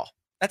on the football.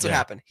 That's what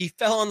happened. He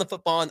fell on the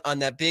football on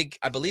that big,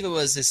 I believe it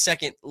was his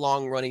second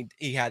long run.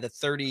 He had a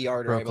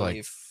 30-yarder, I believe.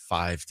 Like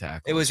 5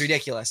 tackles. It was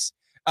ridiculous.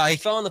 He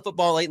fell on the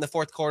football late in the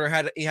fourth quarter.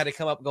 He had to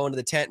come up, go into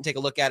the tent, and take a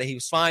look at it. He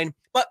was fine,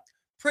 but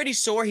pretty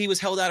sore. He was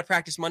held out of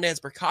practice Monday as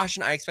a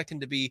precaution. I expect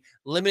him to be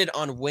limited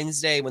on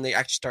Wednesday when they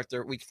actually start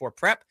their week 4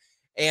 prep.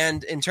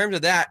 And in terms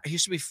of that, he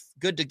should be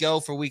good to go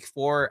for week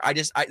 4. I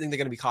think they're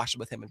going to be cautious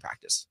with him in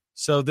practice.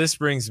 So this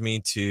brings me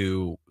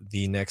to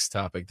the next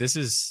topic. This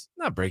is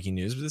not breaking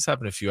news, but this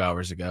happened a few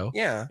hours ago.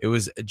 Yeah. It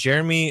was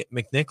Jeremy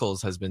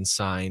McNichols has been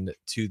signed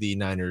to the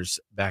Niners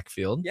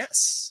backfield.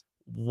 Yes.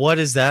 What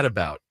is that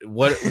about?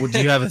 What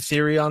do you have a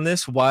theory on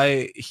this?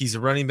 Why he's a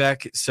running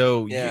back?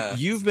 So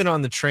you've been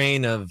on the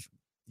train of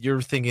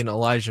you're thinking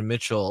Elijah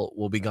Mitchell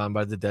will be gone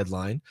by the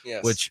deadline,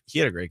 which he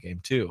had a great game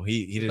too.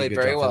 He did played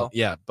very well.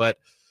 Yeah, but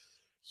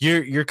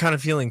you're kind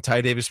of feeling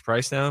Ty Davis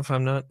Price now, if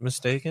I'm not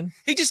mistaken.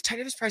 Ty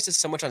Davis Price does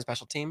so much on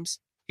special teams.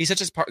 He's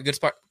such a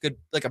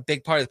like a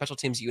big part of the special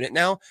teams unit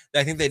now that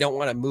I think they don't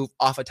want to move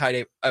off of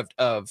Ty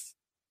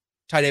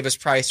Davis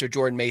Price or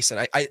Jordan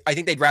Mason. I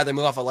think they'd rather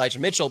move off Elijah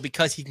Mitchell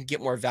because he can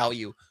get more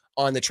value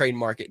on the trade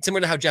market,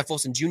 similar to how Jeff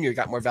Wilson Jr.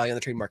 got more value on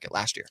the trade market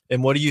last year.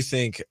 And what do you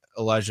think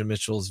Elijah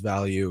Mitchell's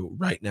value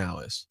right now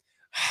is?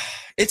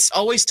 It's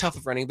always tough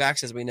with running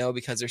backs, as we know,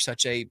 because they're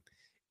such a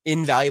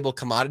invaluable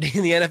commodity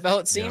in the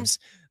NFL, it seems.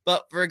 Yeah.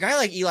 But for a guy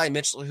like Eli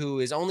Mitchell,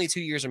 who is only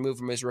 2 years removed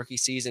from his rookie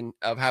season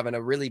of having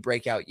a really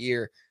breakout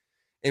year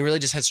and really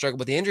just had struggled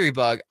with the injury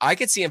bug, I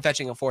could see him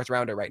fetching a 4th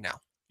rounder right now.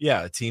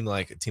 Yeah, a team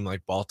like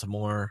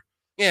Baltimore.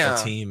 Yeah,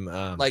 a team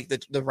like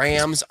the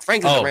Rams.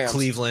 Frankly, the Rams.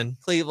 Cleveland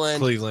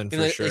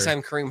for sure. They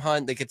signed Kareem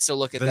Hunt. They could still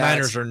look at the that.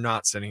 Niners are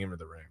not sending him to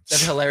the Rams.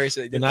 That's hilarious.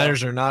 The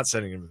Niners are not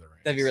sending him to the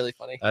Rams. That'd be really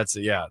funny.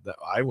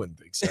 I wouldn't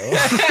think so.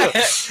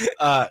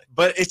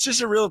 But it's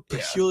just a real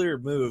peculiar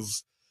move.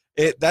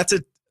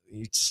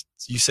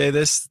 You say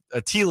this,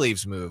 a tea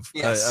leaves move.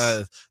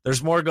 Yes.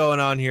 There's more going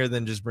on here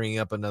than just bringing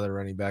up another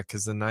running back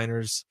because the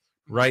Niners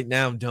right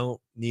now don't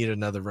need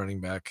another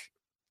running back.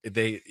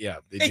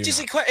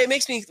 It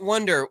makes me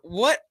wonder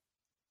what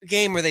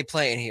game are they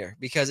playing here?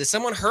 Because is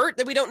someone hurt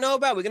that we don't know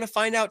about? We're going to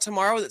find out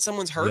tomorrow that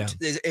someone's hurt.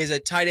 Yeah. Is a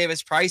Ty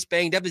Davis Price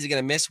banged up? Is he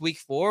going to miss week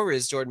 4? Or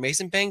is Jordan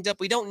Mason banged up?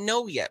 We don't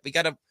know yet. We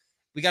got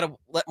to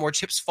let more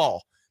chips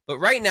fall. But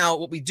right now,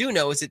 what we do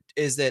know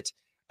is that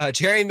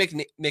Jerry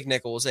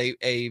McNichols,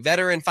 a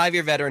veteran,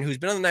 5-year veteran who's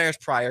been on the Niners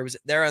prior, was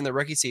there on the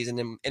rookie season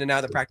and in and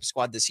out of the practice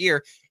squad this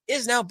year,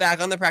 is now back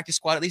on the practice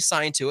squad, at least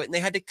signed to it, and they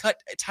had to cut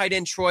tight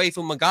end Troy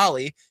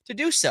Fumagalli to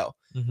do so.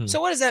 Mm-hmm.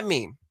 So what does that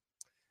mean?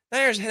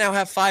 Niners now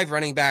have 5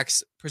 running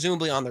backs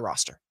presumably on the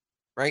roster,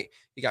 right?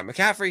 You got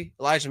McCaffrey,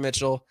 Elijah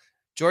Mitchell,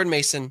 Jordan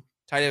Mason,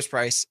 Ty Davis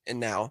Price, and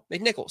now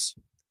McNichols.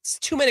 It's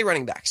too many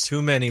running backs.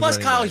 Plus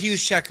Kyle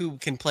Juszczyk, who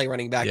can play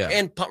running back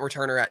and punt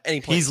returner at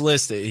any point. He's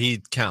listed.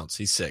 He counts.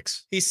 He's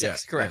 6. He's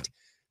 6, correct. Yeah.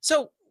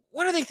 So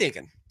what are they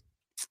thinking?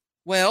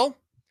 Well,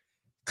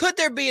 could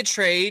there be a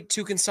trade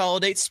to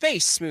consolidate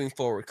space moving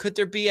forward? Could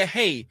there be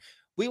hey,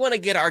 we want to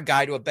get our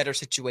guy to a better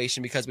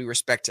situation because we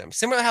respect him?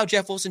 Similar to how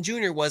Jeff Wilson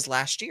Jr. was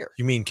last year.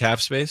 You mean cap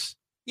space?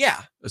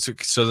 Yeah.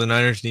 So the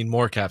Niners need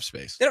more cap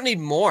space. They don't need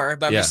more,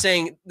 but I'm just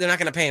saying they're not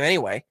going to pay him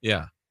anyway.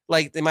 Yeah.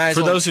 Like they might as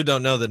For those who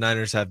don't know, the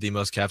Niners have the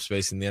most cap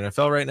space in the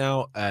NFL right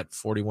now at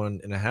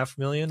 $41.5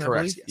 million.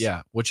 Correct. Yes.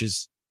 Yeah, which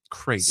is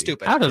crazy.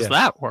 Stupid. How does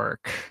that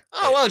work?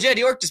 Oh well, Jed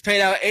York just paid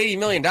out $80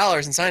 million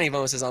in signing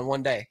bonuses on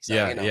one day. So,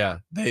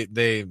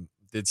 They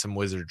did some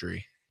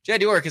wizardry.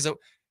 Jed York is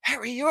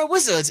Harry, you're a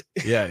wizard.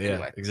 Yeah,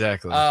 anyway.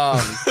 Exactly.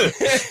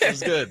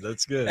 That's good.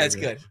 That's good. That's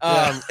good.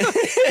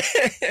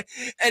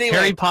 Anyway,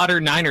 Harry Potter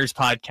Niners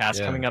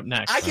podcast coming up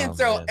next. I can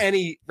throw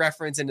any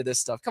reference into this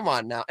stuff. Come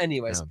on now.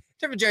 Anyways, in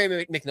terms of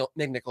Jerry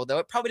McNichol, though,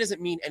 it probably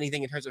doesn't mean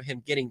anything in terms of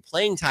him getting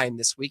playing time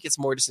this week. It's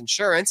more just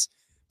insurance.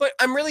 But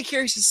I'm really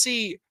curious to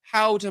see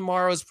how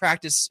tomorrow's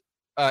practice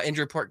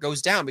injury report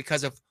goes down,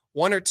 because if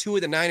one or two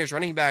of the Niners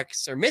running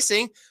backs are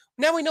missing,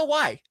 now we know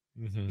why.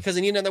 Because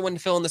they need another one to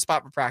fill in the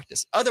spot for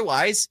practice.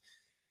 Otherwise,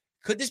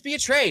 could this be a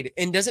trade?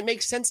 And does it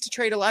make sense to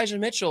trade Elijah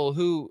Mitchell,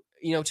 who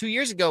 2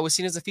 years ago was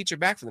seen as a featured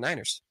back for the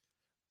Niners?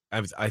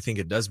 I think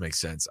it does make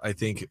sense. I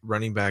think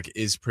running back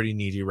is pretty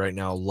needy right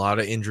now. A lot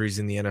of injuries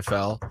in the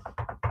NFL.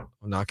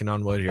 I'm knocking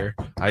on wood here.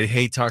 I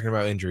hate talking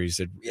about injuries.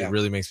 It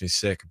really makes me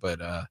sick, but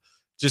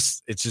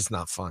it's just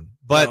not fun.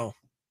 But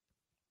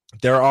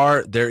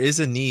there is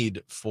a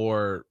need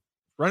for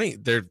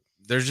running.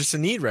 There's just a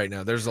need right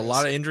now. There's a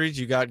lot of injuries.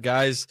 You got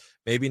guys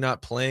maybe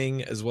not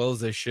playing as well as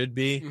they should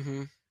be.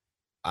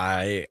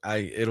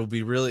 It'll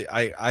be really.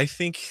 I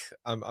think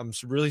I'm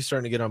really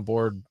starting to get on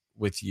board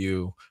with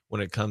you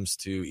when it comes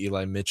to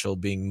Eli Mitchell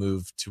being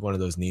moved to one of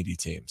those needy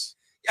teams.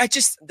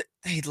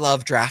 They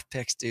love draft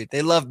picks, dude.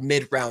 They love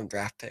mid-round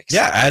draft picks.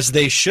 Yeah, as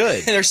they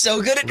should. They're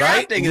so good at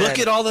drafting. Look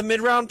at all the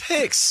mid-round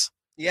picks.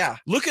 Yeah.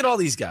 Look at all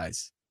these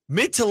guys.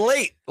 Mid to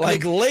late,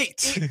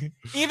 late.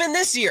 Even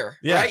this year,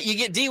 right? You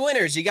get D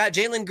Winners, you got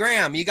Jalen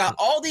Graham, you got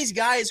all these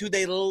guys who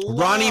they love.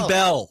 Ronnie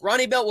Bell.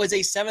 Ronnie Bell was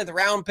a 7th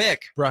round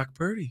pick. Brock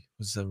Purdy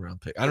was a 7th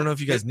round pick. I don't know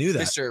if you guys knew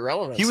that. Mr.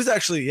 Irrelevant. He was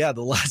actually, the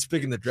last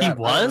pick in the draft.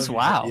 He was?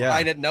 Wow. Yeah.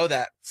 I didn't know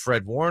that.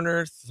 Fred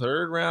Warner,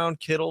 3rd round.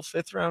 Kittle,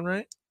 5th round,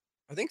 right?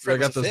 I think Fred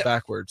got those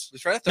backwards.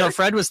 Was Fred a 3rd? No,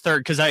 Fred was 3rd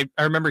because I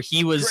remember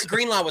he was.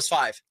 Greenlaw was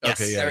 5. Yes.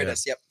 Okay, there it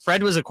is. Yep.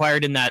 Fred was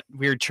acquired in that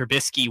weird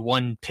Trubisky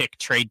 1-pick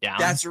trade down.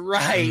 That's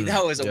right.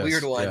 That was a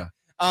weird one.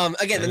 Yeah.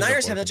 Again, the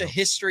Niners have such a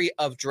history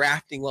of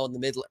drafting well in the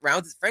mid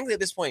rounds. Frankly, at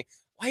this point,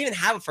 why even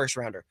have a 1st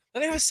rounder? Why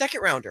not have a 2nd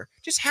rounder?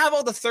 Just have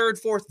all the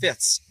 3rd, 4th,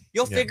 5ths.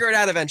 You'll figure it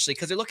out eventually,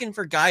 because they're looking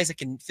for guys that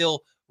can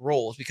fill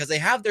roles, because they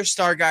have their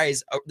star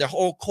guys, their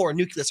whole core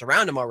nucleus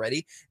around them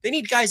already. They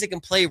need guys that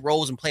can play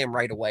roles and play them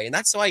right away. And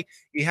that's why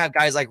you have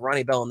guys like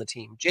Ronnie Bell on the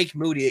team. Jake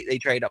Moody, they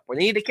trade up for.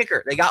 They need a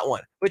kicker. They got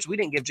one, which we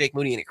didn't give Jake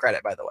Moody any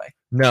credit, by the way.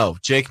 No,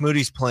 Jake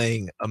Moody's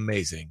playing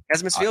amazing.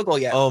 Hasn't missed field goal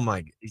yet. Oh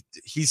my,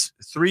 he's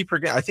 3 per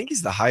game. I think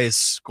he's the highest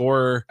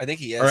scorer. I think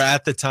he is. Or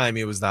at the time,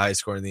 he was the highest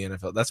scorer in the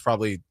NFL. That's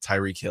probably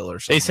Tyreek Hill or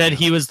something. They said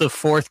he was the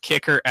 4th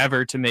kicker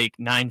ever to make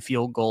 9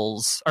 field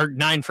goals, or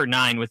 9 for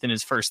 9 within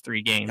his first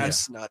 3 games.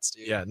 That's nuts,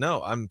 dude. Yeah,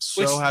 no, I'm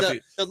so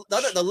happy.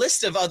 The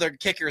list of other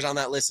kickers on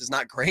that list is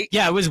not great.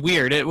 Yeah, it was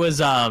weird. It was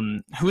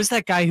who was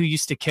that guy who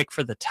used to kick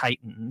for the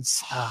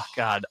Titans? Oh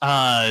God,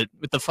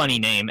 with the funny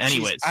name.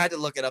 Anyways, I had to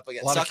look it up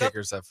again. A lot of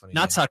kickers have funny.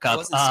 Not Suck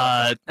Up.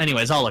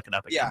 Anyways, I'll look it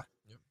up again.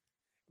 Yeah.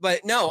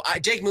 But no,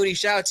 Jake Moody,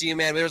 shout out to you,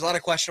 man. There was a lot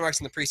of question marks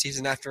in the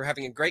preseason after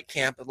having a great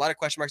camp. A lot of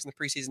question marks in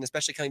the preseason,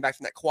 especially coming back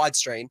from that quad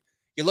strain.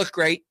 You look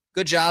great.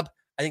 Good job.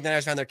 I think the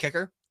Niners found their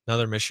kicker.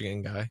 Another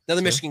Michigan guy.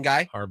 Michigan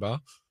guy.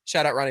 Harbaugh.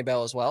 Shout out Ronnie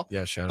Bell as well.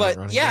 Yeah, shout out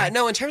Ronnie Bell.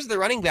 No, in terms of the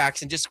running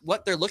backs and just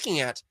what they're looking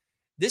at,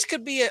 this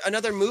could be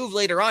another move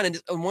later on,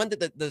 and one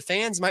that the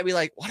fans might be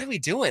like, what are we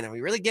doing? Are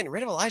we really getting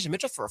rid of Elijah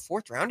Mitchell for a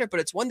 4th rounder?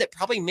 But it's one that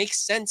probably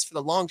makes sense for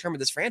the long term of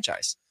this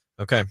franchise.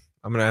 Okay,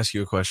 I'm going to ask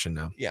you a question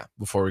now. Yeah.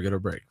 Before we go to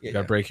break. We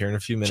got a break here in a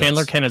few minutes.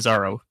 Chandler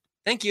Cannizzaro.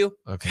 Thank you.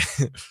 Okay.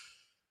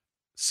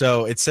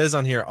 So it says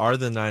on here, are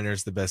the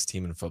Niners the best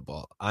team in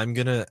football? I'm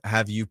going to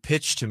have you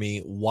pitch to me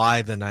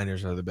why the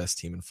Niners are the best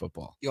team in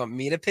football. You want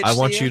me to pitch I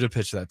want you to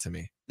pitch that to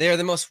me. They are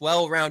the most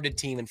well-rounded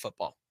team in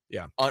football.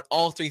 Yeah. On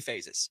all 3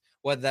 phases,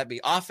 whether that be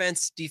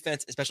offense,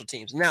 defense, and special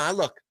teams. Now,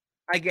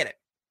 I get it.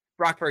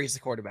 Brock Purdy is the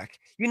quarterback.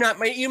 You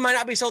might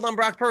not be sold on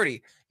Brock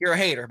Purdy. You're a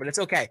hater, but it's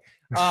okay.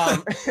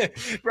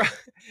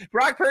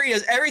 Brock Purdy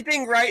does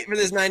everything right for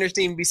this Niners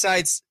team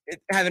besides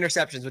have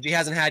interceptions, which he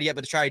hasn't had yet,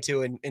 but try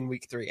to in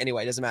week 3.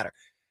 Anyway, it doesn't matter.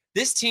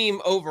 This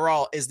team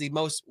overall is the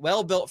most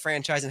well-built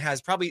franchise and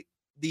has probably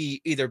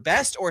the either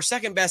best or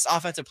second best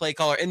offensive play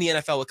caller in the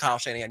NFL with Kyle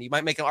Shanahan. You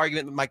might make an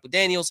argument with Mike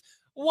McDaniels,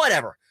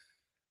 whatever.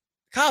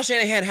 Kyle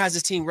Shanahan has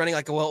his team running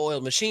like a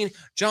well-oiled machine.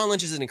 John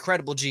Lynch is an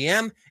incredible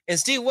GM, and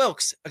Steve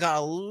Wilkes got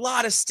a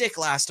lot of stick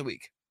last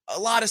week. A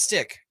lot of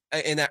stick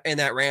in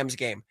that Rams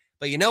game.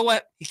 But you know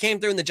what? He came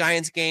through in the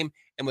Giants game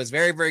and was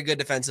very, very good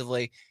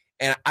defensively.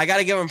 And I got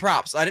to give him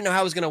props. I didn't know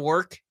how it was going to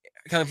work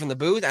coming from the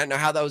booth. I didn't know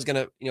how that was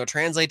going to,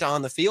 translate to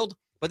on the field.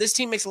 But this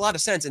team makes a lot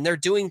of sense, and they're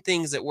doing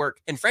things that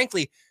work. And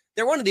frankly,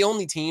 they're one of the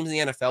only teams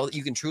in the NFL that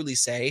you can truly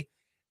say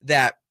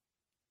that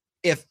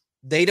if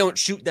they don't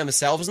shoot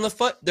themselves in the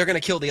foot, they're going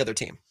to kill the other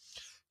team.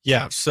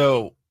 Yeah.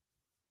 So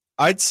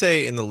I'd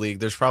say in the league,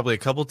 there's probably a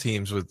couple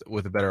teams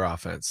with a better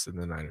offense than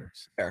the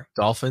Niners. Fair.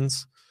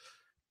 Dolphins,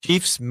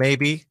 Chiefs,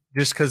 maybe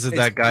just because of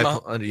that guy.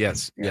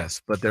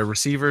 Yes. But their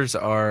receivers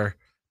are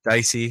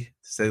dicey, to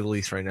say the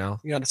least, right now.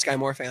 You're not a Sky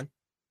Moore fan?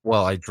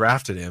 Well, I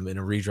drafted him in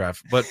a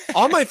redraft, but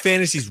all my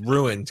fantasies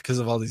ruined because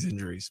of all these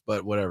injuries,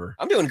 but whatever.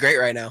 I'm doing great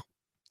right now.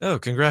 Oh,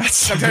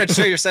 congrats. I'm trying to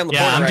show you Sam Laporta.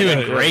 Yeah, I'm doing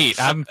now.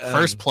 Great. I'm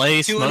first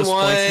place, 2-1. most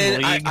points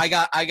in the league. I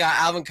got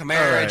Alvin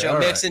Kamara, Joe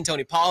Mixon,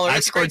 Tony Pollard. I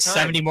scored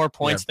 70 more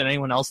points than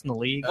anyone else in the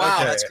league.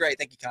 Wow, that's great.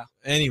 Thank you, Kyle.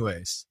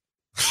 Anyways.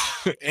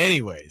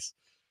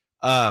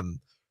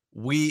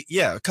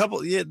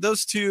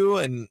 Those two,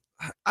 and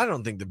I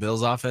don't think the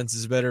Bills' offense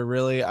is better,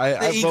 really.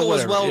 The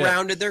Eagles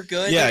well-rounded. They're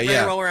good. Yeah, They're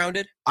very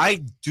well-rounded.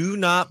 I do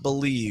not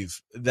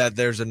believe that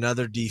there's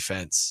another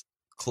defense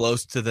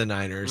close to the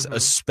Niners,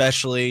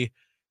 especially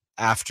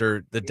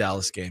after the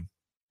Dallas game.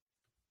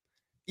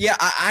 Yeah,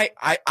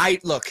 I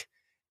look.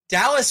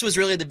 Dallas was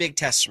really the big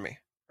test for me,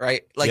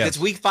 right? Like this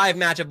Week 5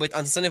 matchup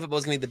on Sunday Football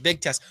is going to be the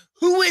big test.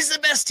 Who is the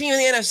best team in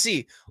the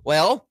NFC?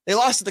 Well, they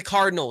lost to the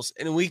Cardinals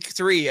in Week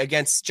 3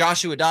 against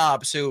Joshua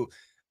Dobbs, who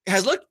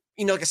has looked,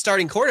 like a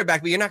starting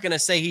quarterback, but you're not going to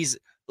say he's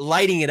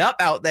lighting it up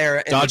out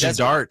there. Dodging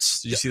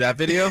darts. Did you see that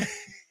video?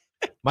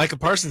 Micah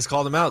Parsons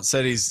called him out,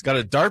 said he's got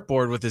a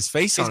dartboard with his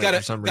face on it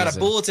for some reason. He's got a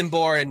bulletin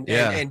board,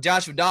 and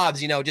Joshua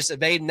Dobbs, just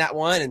evading that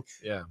one. And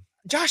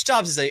Josh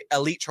Dobbs is an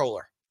elite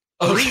troller.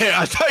 Okay,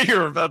 I thought you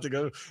were about to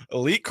go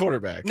elite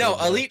quarterback. No,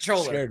 elite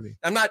troller. Scared me.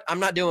 I'm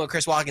not doing what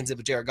Chris Watkins did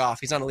with Jared Goff.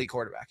 He's not an elite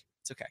quarterback.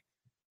 It's okay.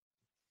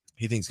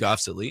 He thinks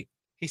Goff's elite?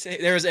 He said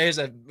there's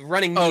a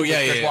running.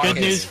 Good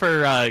news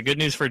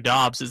for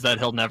Dobbs is that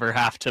he'll never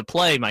have to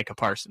play Micah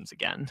Parsons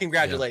again.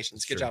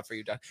 Congratulations, good job for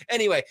you, Don.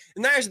 Anyway,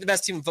 the Niners are the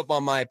best team in football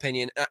in my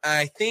opinion.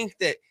 I think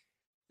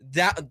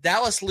that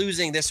Dallas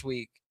losing this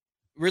week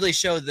really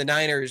showed the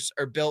Niners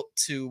are built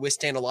to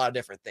withstand a lot of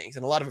different things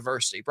and a lot of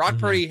adversity. Brock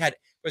Purdy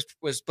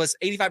was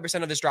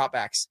 85% of his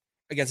dropbacks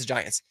against the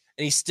Giants,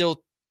 and he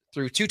still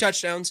threw 2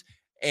 touchdowns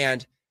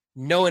and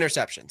no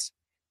interceptions.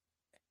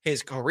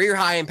 His career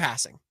high in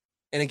passing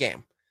in a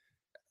game.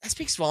 That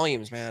speaks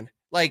volumes, man.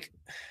 Like,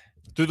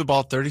 threw the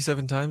ball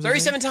 37 times.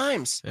 37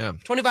 times. Yeah.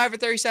 25 for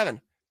 37.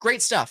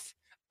 Great stuff.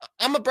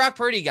 I'm a Brock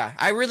Purdy guy.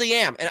 I really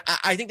am. And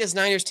I think this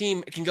Niners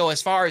team can go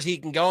as far as he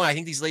can go. And I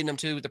think he's leading them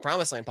to the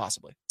promised land,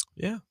 possibly.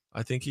 Yeah,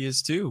 I think he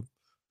is too.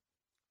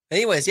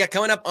 Anyways,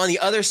 coming up on the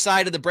other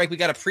side of the break, we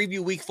got a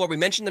preview Week 4. We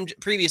mentioned them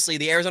previously.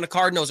 The Arizona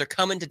Cardinals are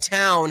coming to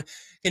town.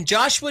 Can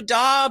Joshua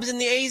Dobbs and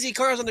the AZ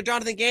Cardinals under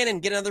Jonathan Gannon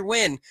get another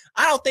win?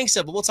 I don't think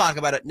so, but we'll talk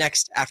about it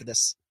next after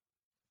this.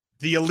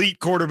 The elite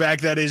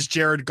quarterback that is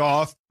Jared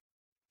Goff.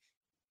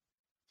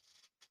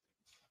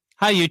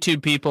 Hi,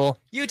 YouTube people.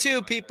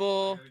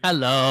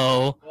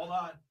 Hello. Hold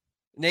on.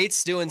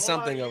 Nate's doing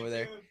something over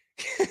there.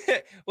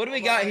 What do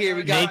we got here?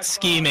 We got Nate's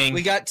scheming.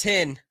 We got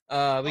Tin.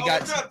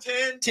 What's up,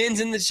 Tin? Tin's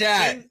in the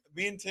chat.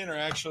 Me and Tin are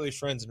actually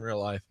friends in real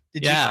life.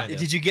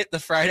 Did you get the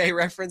Friday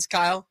reference,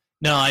 Kyle?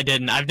 No, I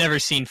didn't. I've never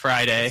seen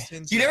Friday.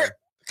 You never,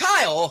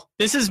 Kyle?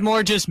 This is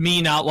more just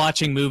me not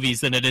watching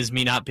movies than it is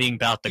me not being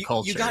about the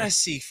culture. You gotta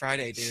see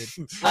Friday, dude.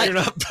 You're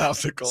not about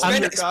the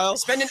culture, Kyle.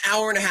 Spend an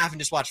hour and a half and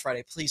just watch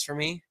Friday, please, for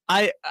me.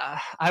 I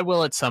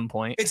will at some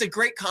point. It's a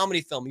great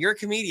comedy film. You're a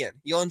comedian.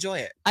 You'll enjoy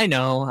it. I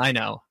know.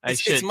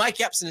 It's Mike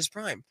Epps in his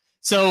prime.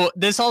 So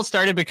this all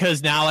started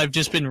because now I've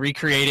just been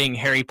recreating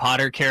Harry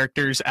Potter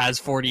characters as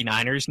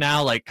 49ers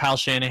now. Like Kyle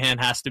Shanahan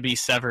has to be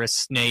Severus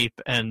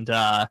Snape, and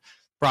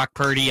Brock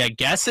Purdy, I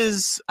guess,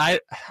 is I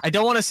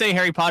don't want to say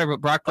Harry Potter, but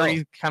Brock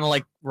Purdy's kind of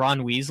like Ron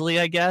Weasley,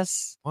 I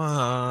guess.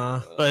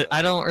 But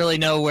I don't really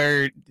know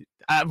where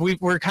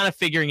we're kind of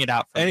figuring it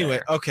out. Anyway,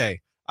 okay.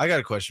 I got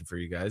a question for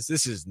you guys.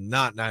 This is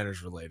not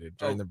Niners related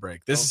during the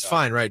break. This is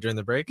fine, right? During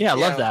the break? Yeah, I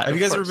love that. Have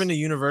you guys ever been to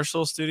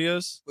Universal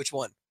Studios? Which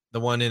one? The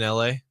one in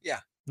LA? Yeah.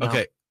 No.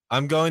 Okay.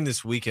 I'm going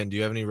this weekend. Do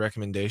you have any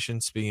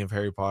recommendations? Speaking of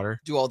Harry Potter.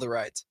 Do all the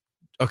rides.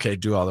 Okay,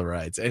 do all the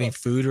rides. Any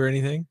food or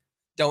anything?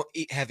 Don't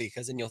eat heavy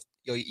because then you'll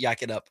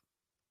yak it up.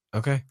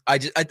 Okay.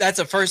 That's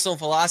a personal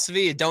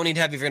philosophy. Don't eat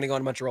heavy if you're gonna go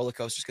on a bunch of roller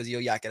coasters because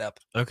you'll yak it up.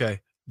 Okay.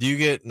 Do you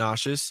get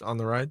nauseous on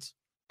the rides?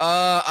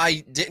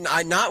 I didn't.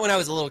 Not when I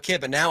was a little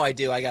kid, but now I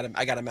do. I got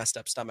a messed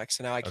up stomach,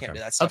 so now I can't do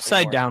that stuff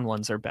Upside anymore. down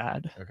ones are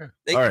bad. Okay.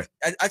 All right.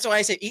 That's why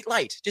I say eat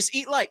light. Just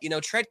eat light.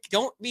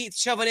 Don't be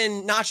shoving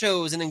in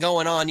nachos and then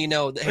going on.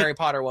 The Harry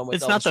Potter one. With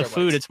it's not the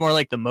food. It's more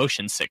like the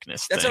motion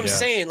sickness. That's thing. what I'm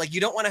saying. Like you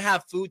don't want to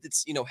have food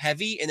that's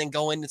heavy and then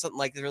go into something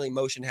like really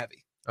motion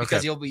heavy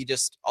because you'll be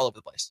just all over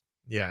the place.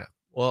 Yeah.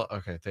 Well,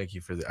 okay. Thank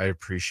you I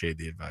appreciate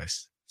the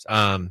advice.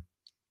 Have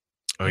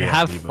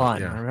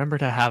fun. Yeah. Remember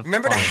to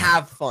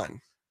have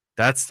fun.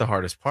 That's the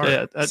hardest part.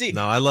 Yeah,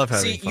 no, I love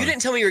having fun. You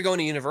didn't tell me you were going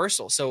to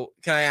Universal, so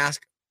can I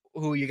ask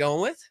who you're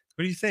going with?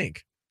 What do you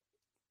think?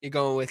 You're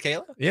going with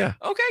Kayla? Yeah.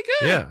 Okay,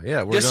 good.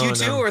 Yeah. We're just you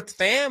two or with the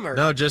fam? Or?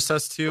 No, just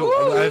us two.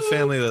 Ooh. I have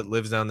family that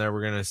lives down there.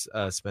 We're going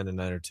to spend a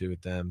night or two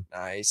with them.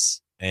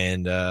 Nice.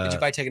 And did you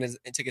buy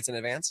tickets in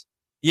advance?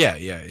 Yeah.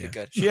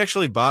 Good. She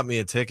actually bought me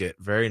a ticket.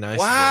 Very nice.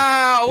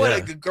 Wow, what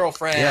a good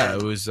girlfriend. Yeah,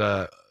 it was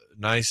a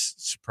nice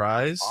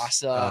surprise.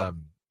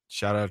 Awesome.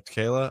 Shout out to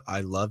Kayla.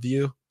 I love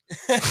you.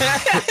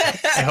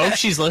 I hope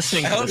she's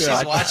listening. I hope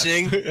she's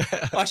watching.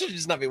 Why should she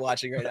just not be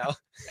watching right now?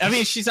 I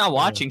mean, she's not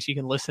watching. She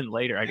can listen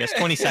later. I guess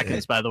 20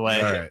 seconds, by the way.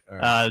 All right.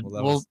 At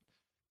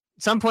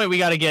some point we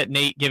got to get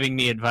Nate giving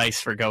me advice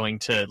for going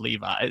to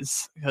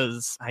Levi's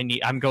because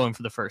I'm going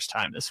for the first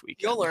time this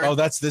week. You'll learn. Oh,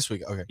 that's this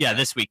week. Okay. Yeah,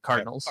 this week,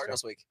 Cardinals.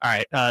 Cardinals week. All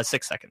right,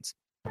 6 seconds.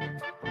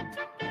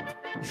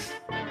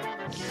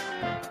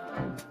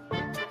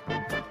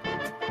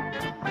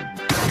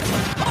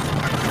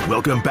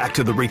 Welcome back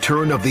to the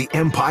Return of the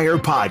Empire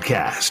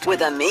podcast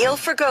with Emil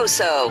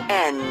Fergoso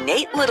and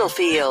Nate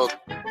Littlefield.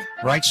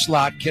 right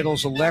slot.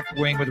 Kittle's a left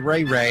wing with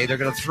Ray. They're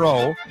going to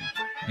throw.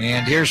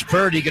 And here's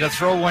Purdy going to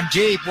throw one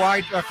deep,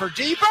 wide for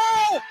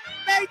Debo.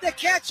 Made the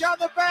catch on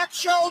the back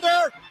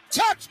shoulder.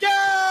 Touchdown!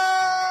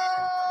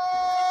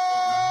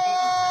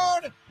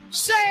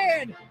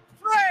 San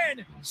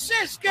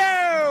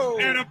Francisco!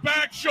 And a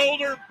back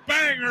shoulder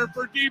banger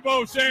for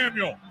Debo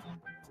Samuel.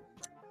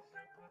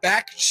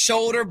 Back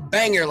shoulder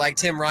banger like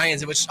Tim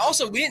Ryan's, which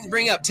also we didn't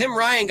bring up. Tim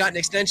Ryan got an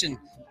extension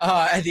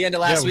at the end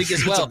of last week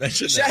as well.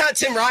 Shout out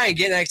Tim Ryan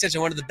getting an extension,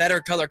 one of the better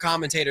color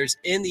commentators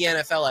in the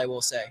NFL, I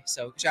will say.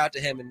 So shout out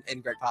to him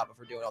and Greg Papa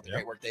for doing all the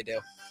great work they do.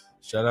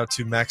 Shout out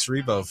to Max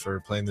Rebo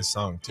for playing this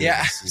song, too.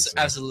 Yeah,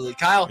 absolutely.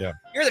 Kyle,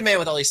 you're the man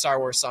with all these Star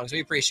Wars songs.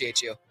 We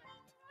appreciate you.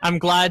 I'm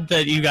glad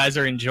that you guys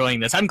are enjoying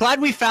this. I'm glad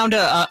we found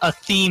a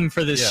theme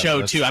for this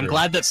show, too. I'm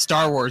glad that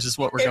Star Wars is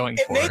what we're going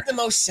for. It made the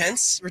most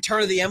sense.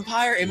 Return of the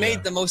Empire. It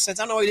made the most sense.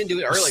 I don't know why we didn't do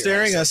it earlier.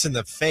 Staring us in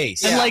the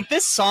face. And,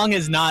 this song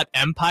is not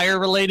Empire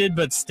related,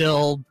 but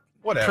still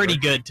pretty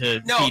good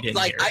to feed in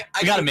here.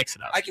 We got to mix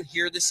it up. I can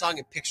hear this song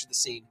and picture the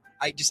scene.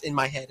 Just in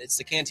my head. It's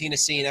the Cantina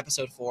scene,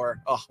 episode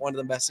 4. Oh, one of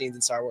the best scenes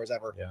in Star Wars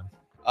ever. Yeah.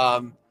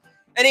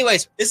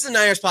 Anyways, this is the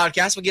Niners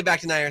podcast. We'll get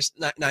back to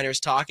Niners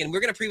talk, and we're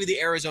going to preview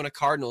the Arizona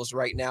Cardinals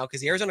right now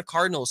because the Arizona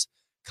Cardinals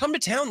come to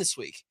town this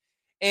week.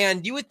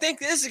 And you would think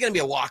this is going to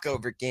be a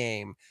walkover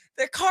game.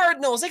 The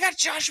Cardinals, they got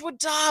Joshua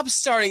Dobbs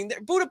starting.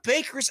 Budda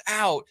Baker's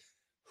out.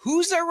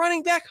 Who's their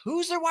running back?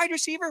 Who's their wide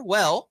receiver?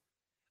 Well,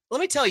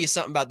 let me tell you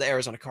something about the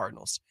Arizona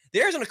Cardinals.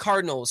 The Arizona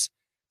Cardinals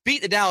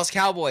beat the Dallas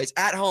Cowboys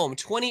at home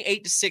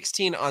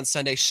 28-16 on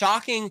Sunday,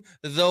 shocking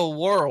the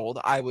world,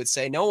 I would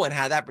say. No one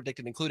had that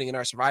predicted, including in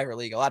our Survivor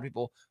League. A lot of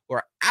people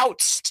were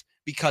ouched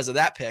because of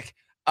that pick.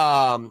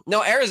 No,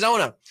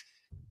 Arizona,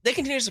 they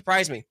continue to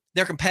surprise me.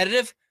 They're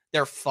competitive.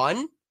 They're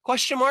fun, ?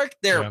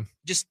 They're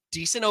just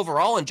decent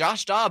overall, and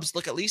Josh Dobbs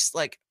look at least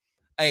like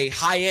a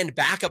high-end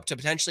backup to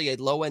potentially a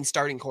low-end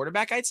starting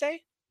quarterback, I'd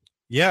say.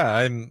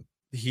 Yeah,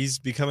 he's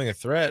becoming a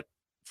threat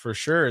for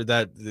sure.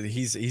 That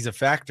he's a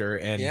factor,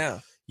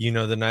 and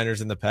the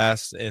Niners in the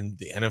past and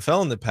the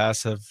NFL in the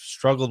past have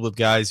struggled with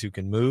guys who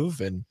can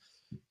move and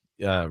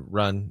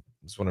run,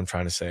 is what I'm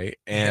trying to say.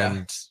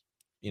 And,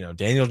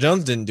 Daniel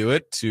Jones didn't do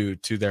it to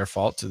their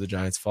fault, to the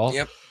Giants' fault.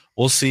 Yep.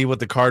 We'll see what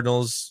the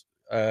Cardinals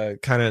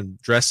kind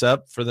of dress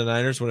up for the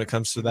Niners when it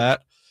comes to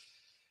that.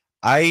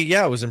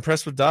 I was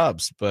impressed with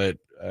Dobbs, but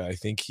I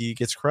think he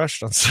gets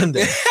crushed on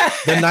Sunday.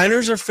 The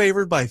Niners are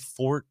favored by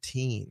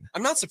 14.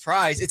 I'm not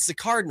surprised. It's the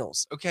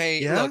Cardinals,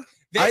 okay? Yeah.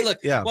 Look,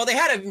 well, they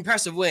had an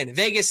impressive win.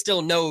 Vegas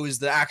still knows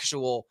the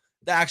actual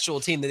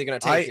team that they're going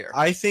to take here.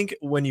 I think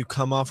when you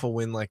come off a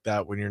win like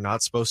that, when you're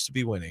not supposed to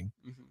be winning,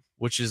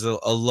 which is a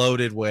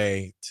loaded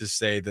way to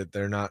say that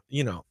they're not,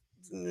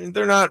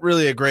 they're not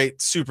really a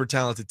great, super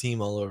talented team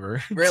all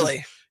over.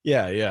 Really?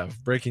 Yeah.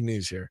 Breaking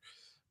news here.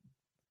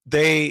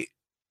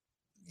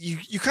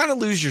 You kind of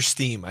lose your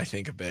steam, I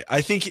think, a bit. I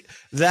think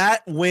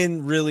that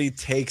win really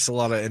takes a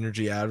lot of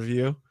energy out of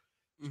you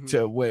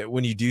to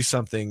when you do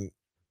something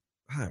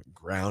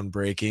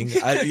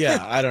groundbreaking.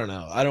 I don't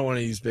know. I don't want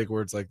to use big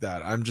words like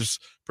that. I'm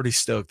just pretty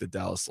stoked that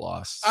Dallas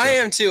lost. So. I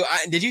am too.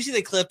 Did you see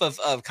the clip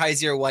of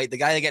Kaiser White, the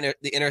guy that got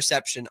the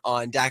interception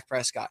on Dak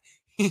Prescott?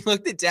 He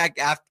looked at Dak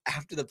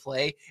after the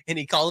play and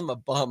he called him a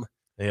bum.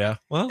 Yeah.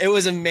 Well, it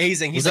was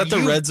amazing. Was that the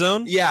red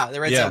zone? Yeah,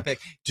 the red zone pick.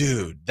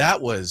 Dude, that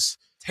was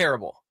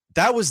terrible.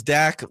 That was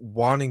Dak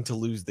wanting to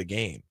lose the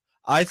game.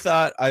 I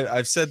thought,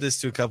 I've said this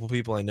to a couple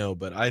people I know,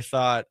 but I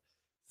thought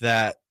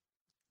that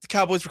the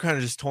Cowboys were kind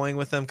of just toying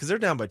with them because they're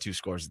down by 2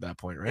 scores at that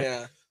point, right?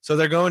 Yeah. So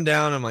they're going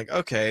down. I'm like,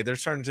 okay, they're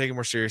starting to take it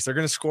more serious. They're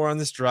going to score on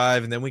this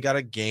drive, and then we got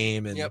a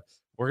game, and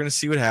we're going to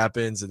see what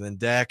happens. And then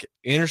Dak,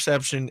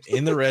 interception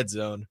in the red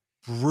zone.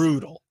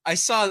 Brutal. I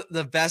saw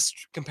the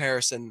best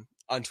comparison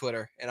on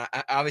Twitter, and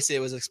I obviously it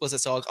was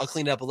explicit, so I'll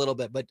clean it up a little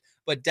bit.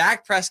 But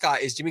Dak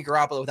Prescott is Jimmy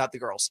Garoppolo without the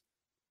girls.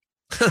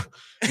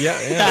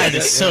 That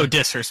is so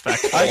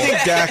disrespectful. I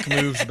think Dak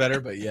moves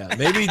better, but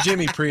maybe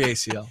Jimmy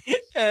pre-ACL.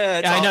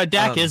 I know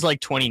Dak is like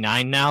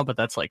 29 now, but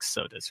that's like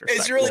so disrespectful.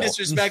 It's really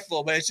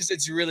disrespectful, but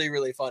it's really,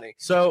 really funny.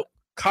 So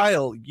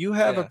Kyle, you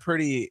have a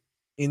pretty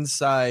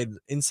inside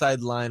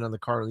line on the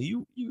Cardinals.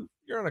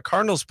 You're on a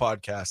Cardinals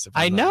podcast. If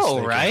I'm not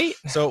mistaken. Right?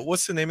 So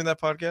what's the name of that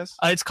podcast?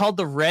 It's called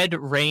the Red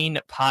Rain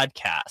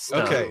Podcast.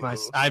 Okay.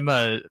 I'm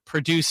a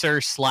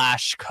producer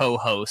 /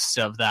 co-host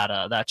of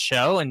that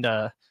show, and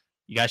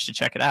you guys should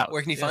check it out.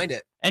 Where can you find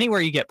it?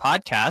 Anywhere you get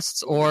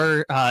podcasts,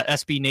 or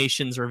SB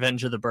Nation's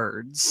Revenge of the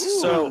Birds.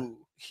 Ooh. So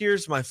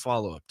here's my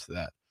follow-up to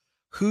that.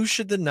 Who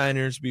should the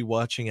Niners be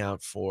watching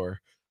out for,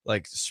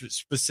 like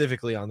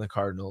specifically on the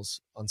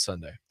Cardinals on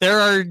Sunday? There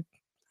are,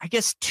 I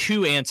guess,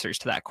 2 answers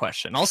to that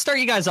question. I'll start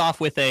you guys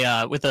off with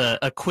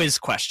a quiz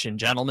question,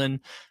 gentlemen.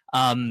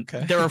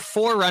 Okay. There are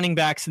 4 running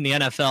backs in the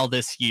NFL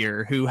this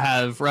year who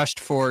have rushed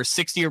for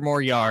 60 or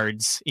more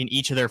yards in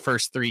each of their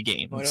first 3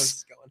 games. Oh, I know where this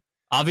is going.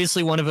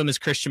 Obviously, one of them is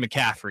Christian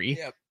McCaffrey.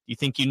 Yep. Do you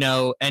think you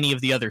know any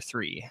of the other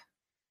 3?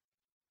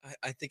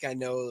 I think I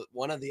know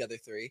one of the other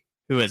 3.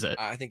 Who is it?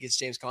 I think it's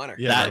James Conner.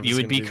 Yeah, that you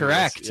would be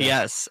correct.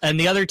 Yes. And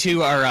the other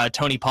 2 are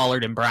Tony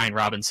Pollard and Brian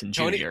Robinson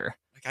Jr.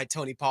 I I had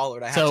Tony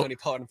Pollard. I have Tony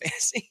Pollard in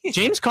fantasy.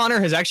 James Conner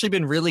has actually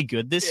been really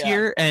good this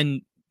year,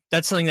 and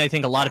that's something that I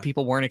think a lot of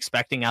people weren't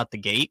expecting out the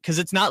gate, because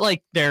it's not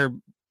like they're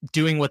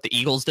doing what the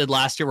Eagles did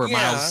last year, where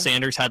Miles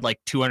Sanders had like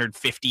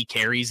 250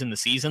 carries in the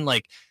season.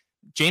 Like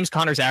James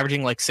Conner's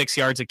averaging like 6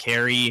 yards a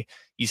carry.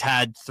 He's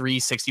had 3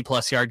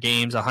 60-plus yard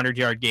games, a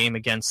 100-yard game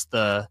against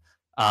the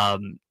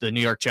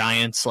New York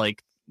Giants.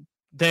 Like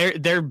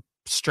their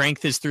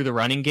strength is through the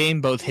running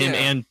game. Both him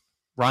and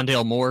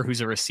Rondale Moore,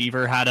 who's a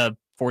receiver, had a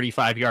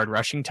 45-yard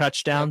rushing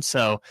touchdown.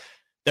 So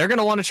they're going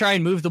to want to try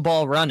and move the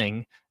ball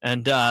running.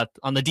 And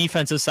on the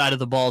defensive side of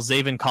the ball,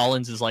 Zaven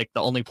Collins is like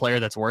the only player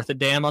that's worth a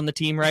damn on the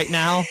team right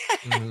now.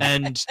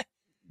 And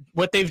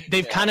what they've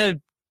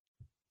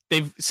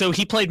so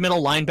he played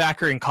middle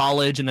linebacker in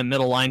college and then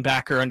middle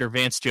linebacker under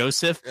Vance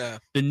Joseph. Yeah.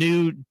 The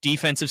new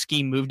defensive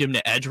scheme moved him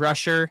to edge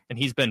rusher, and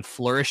he's been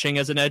flourishing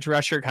as an edge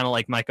rusher, kind of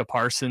like Micah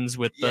Parsons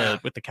with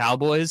the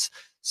Cowboys.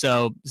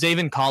 So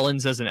Zaven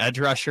Collins as an edge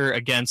rusher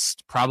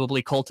against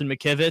probably Colton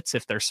McKivitz.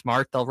 If they're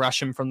smart, they'll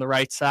rush him from the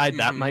right side.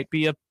 That might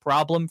be a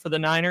problem for the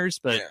Niners,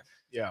 but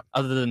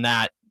other than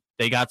that,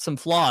 they got some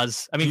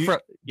flaws. I mean,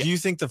 do you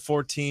think the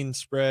 14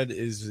 spread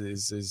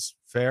is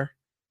fair?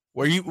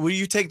 Will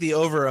you take the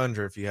over or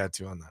under if you had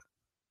to on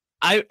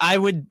that? I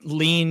would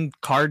lean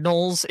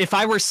Cardinals. If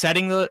I were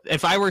setting it,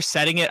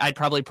 I'd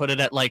probably put it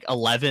at like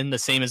 11, the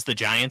same as the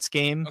Giants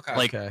game. Okay.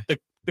 Like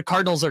the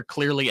Cardinals are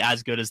clearly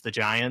as good as the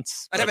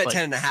Giants. I'd have it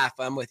 10.5.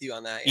 I'm with you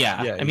on that.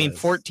 Yeah. I mean,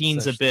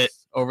 14's a bit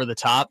over the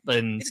top,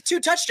 and it's 2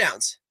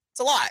 touchdowns. It's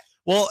a lot.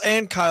 Well,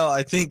 and Kyle,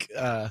 I think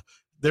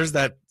there's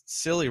that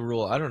silly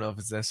rule. I don't know if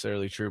it's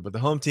necessarily true, but the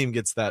home team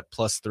gets that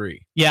 +3.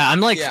 Yeah,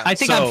 I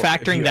think I'm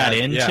factoring that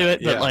into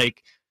it, but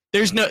like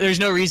there's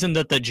no reason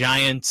that the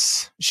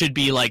Giants should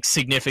be like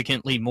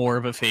significantly more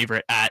of a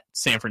favorite at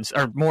San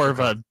Francisco, or more of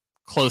a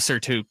closer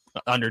to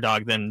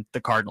underdog than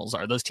the Cardinals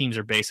are. Those teams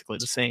are basically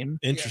the same.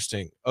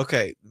 Interesting.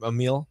 Okay,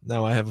 Amil,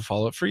 now I have a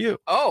follow-up for you.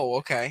 Oh,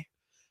 okay.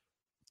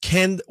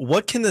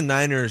 What can the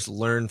Niners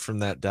learn from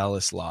that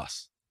Dallas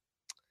loss?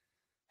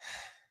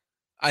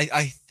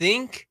 I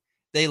think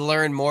they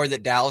learned more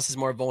that Dallas is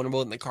more vulnerable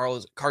than the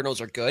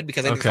Cardinals are good,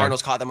 because I think the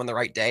Cardinals caught them on the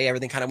right day.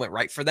 Everything kind of went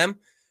right for them.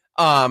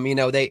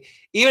 They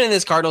even in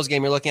this Cardinals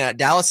game, you're looking at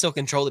Dallas still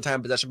controlled the time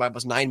of possession by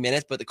almost 9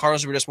 minutes, but the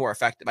Cardinals were just more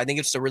effective. I think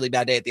it's just a really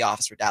bad day at the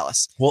office for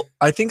Dallas. Well,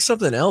 I think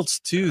something else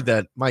too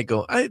that might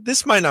go.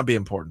 This might not be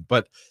important,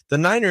 but the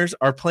Niners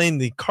are playing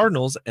the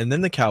Cardinals and then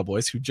the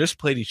Cowboys, who just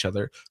played each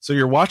other. So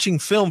you're watching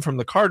film from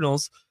the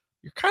Cardinals.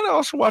 You're kind of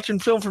also watching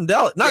film from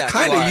Dallas. Not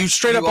kind of. You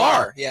straight up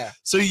are. Yeah.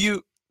 So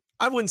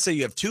I wouldn't say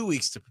you have 2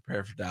 weeks to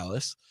prepare for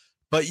Dallas,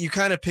 but you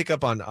kind of pick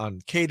up on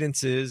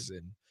cadences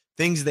and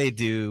things they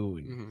do.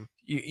 And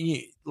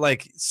you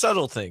like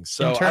subtle things.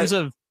 So in terms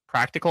of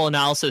practical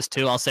analysis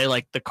too, I'll say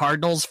like the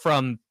Cardinals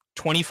from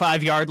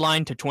 25-yard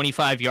line to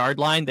 25-yard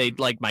line, they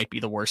like might be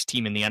the worst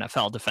team in the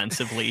NFL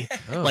defensively.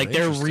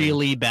 They're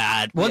really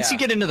bad. Once you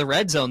get into the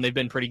red zone, they've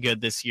been pretty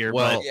good this year.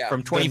 Well, but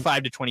from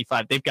 25 to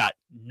 25, they've got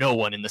no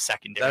one in the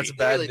secondary. That's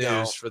bad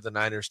news for the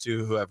Niners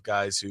too, who have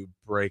guys who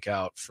break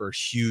out for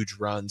huge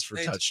runs for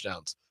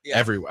touchdowns.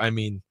 Everywhere. I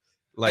mean,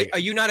 like, are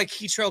you not a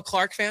Keitrell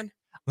Clark fan?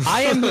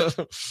 I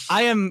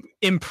am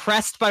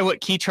impressed by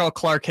what Keitrell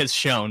Clark has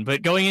shown,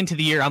 but going into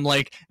the year, I'm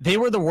like, they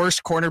were the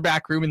worst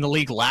cornerback room in the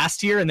league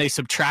last year, and they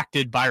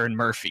subtracted Byron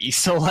Murphy.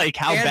 So, like,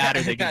 how bad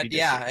are they going to be?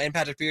 And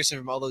Patrick Peterson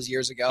from all those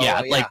years ago.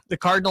 Like the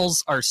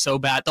Cardinals are so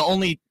bad. The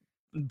only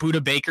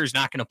Budda Baker's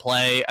not going to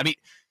play. I mean,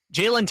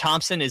 Jalen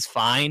Thompson is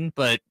fine,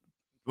 but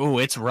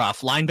it's rough.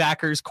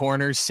 Linebackers,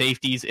 corners,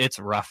 safeties, it's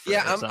rough.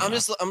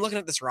 I'm looking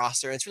at this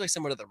roster, and it's really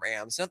similar to the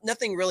Rams.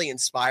 Nothing really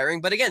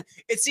inspiring, but again,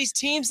 it's these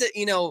teams that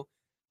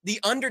the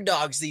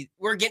underdogs,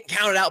 we're getting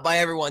counted out by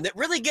everyone, that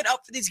really get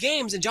up for these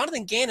games. And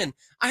Jonathan Gannon,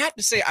 I have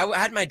to say, I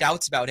had my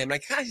doubts about him, and I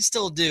kind of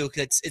still do,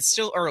 because it's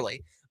still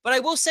early. But I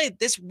will say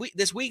this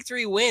week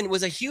 3 win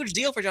was a huge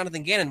deal for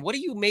Jonathan Gannon. What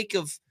do you make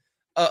of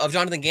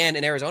Jonathan Gannon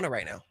in Arizona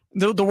right now?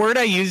 The word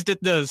I used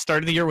at the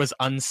start of the year was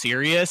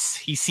unserious.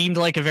 He seemed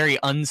like a very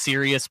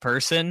unserious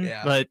person,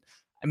 but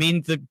I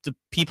mean, the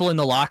people in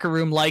the locker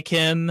room like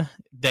him.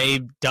 They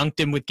dunked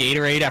him with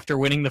Gatorade after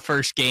winning the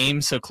first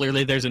game, so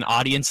clearly there's an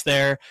audience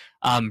there.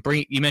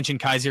 You mentioned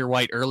Kaiser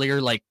White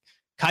earlier. Like,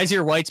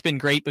 Kaiser White's been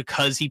great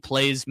because he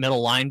plays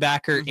middle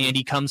linebacker, and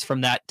he comes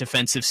from that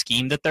defensive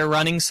scheme that they're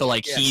running. So,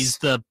 like, he's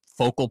the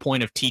focal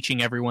point of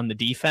teaching everyone the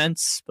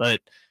defense.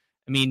 But,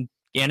 I mean,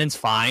 Gannon's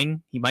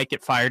fine. He might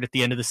get fired at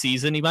the end of the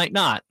season. He might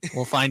not.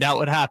 We'll find out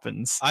what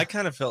happens. I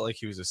kind of felt like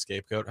he was a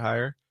scapegoat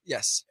hire.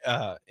 Yes.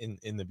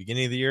 In the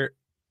beginning of the year.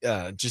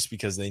 Just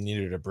because they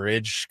needed a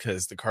bridge,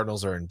 because the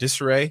Cardinals are in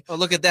disarray. Oh,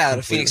 look at that.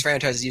 The Phoenix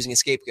franchise is using a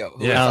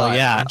scapegoat.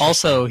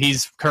 Also,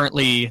 he's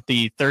currently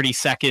the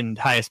 32nd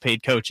highest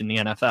paid coach in the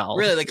NFL.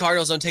 Really? The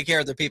Cardinals don't take care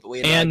of their people.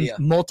 We had no idea.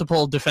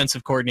 Multiple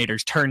defensive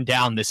coordinators turned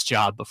down this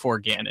job before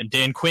Gannon.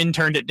 Dan Quinn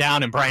turned it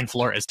down, and Brian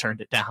Flores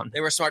turned it down.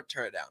 They were smart to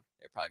turn it down.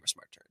 They probably were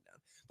smart to turn it down.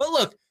 But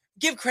look,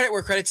 give credit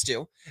where credit's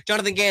due.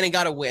 Jonathan Gannon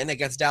got a win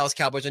against Dallas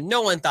Cowboys, and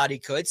no one thought he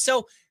could.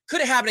 So, could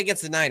it happen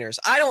against the Niners?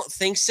 I don't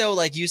think so.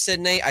 Like you said,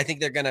 Nate, I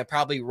think they're going to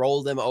probably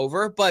roll them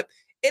over. But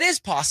It is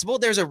possible.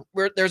 There's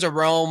a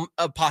realm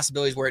of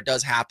possibilities where it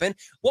does happen.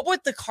 What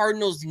would the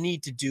Cardinals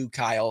need to do,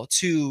 Kyle,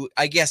 to,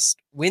 I guess,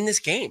 win this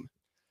game?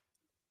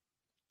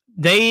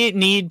 They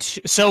need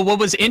to, so what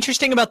was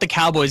interesting about the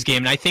Cowboys game,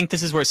 and I think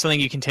this is where something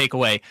you can take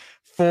away,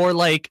 for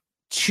like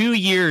 2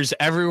 years,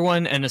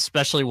 everyone, and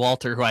especially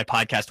Walter, who I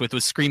podcast with,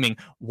 was screaming,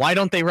 why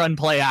don't they run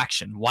play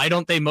action? Why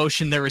don't they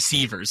motion their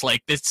receivers?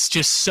 Like, it's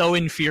just so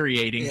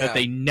infuriating that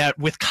they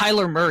with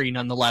Kyler Murray,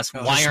 nonetheless,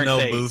 why aren't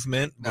they? No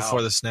movement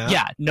before the snap?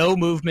 Yeah, no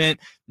movement,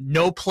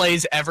 no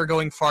plays ever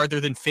going farther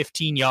than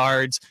 15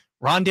 yards.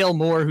 Rondale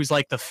Moore, who's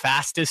like the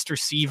fastest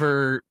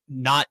receiver,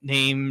 not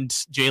named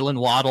Jalen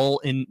Waddle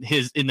in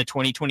the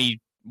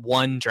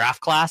 2021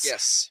 draft class.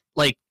 Yes.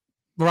 Like,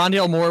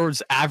 Rondale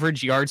Moore's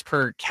average yards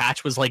per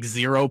catch was like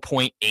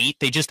 0.8.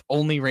 They just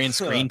only ran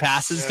screen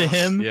passes to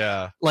him.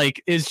 Yeah.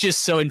 Like, it's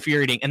just so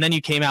infuriating. And then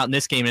you came out in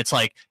this game and it's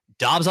like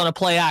Dobbs on a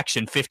play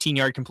action,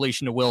 15-yard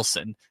completion to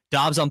Wilson.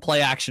 Dobbs on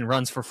play action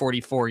runs for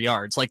 44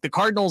 yards. Like, the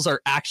Cardinals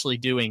are actually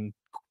doing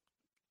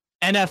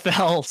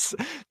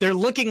they're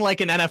looking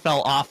like an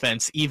NFL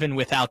offense, even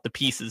without the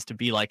pieces to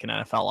be like an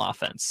NFL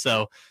offense.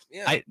 So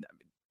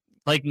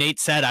like Nate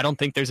said, I don't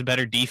think there's a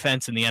better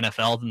defense in the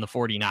NFL than the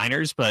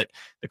 49ers, but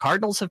the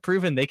Cardinals have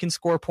proven they can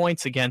score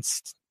points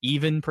against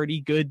even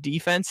pretty good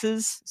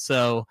defenses.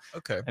 So,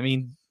 okay. I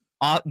mean,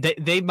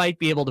 they might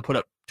be able to put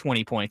up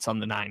 20 points on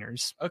the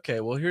Niners.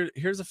 Okay. Well,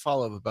 here's a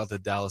follow-up about the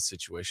Dallas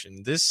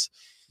situation. This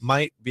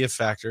might be a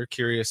factor.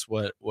 Curious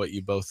what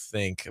you both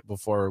think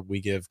before we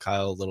give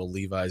Kyle a little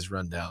Levi's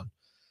rundown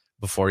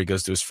before he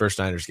goes to his first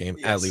Niners game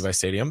at Levi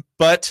Stadium.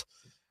 But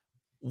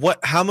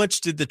how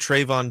much did the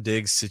Trayvon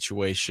Diggs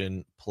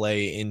situation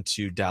play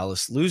into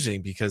Dallas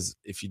losing? Because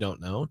if you don't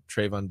know,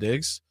 Trayvon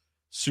Diggs,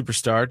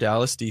 superstar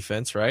Dallas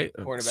defense, right?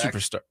 Quarterback.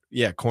 Superstar.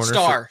 Yeah, corner.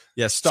 Star.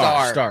 Yeah,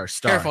 star.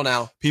 Careful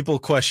now. People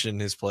question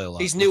his play a lot.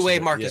 He's new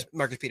wave Marcus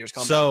Peters.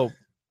 So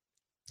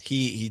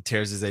he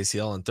tears his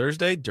ACL on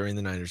Thursday during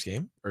the Niners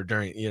game, or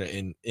during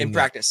in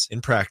practice.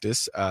 In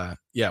practice. Well,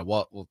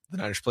 the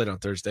Niners played on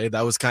Thursday.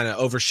 That was kind of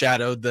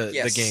overshadowed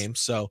the game.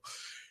 So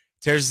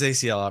tears his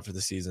ACL out for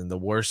the season. The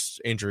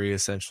worst injury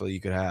essentially you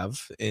could have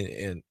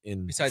in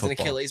besides football. an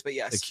Achilles, but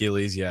yes.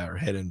 Achilles, or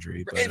head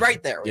injury. But,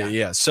 right there.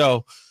 Yeah.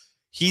 So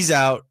he's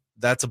out.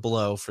 That's a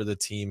blow for the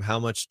team. How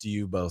much do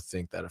you both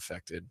think that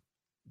affected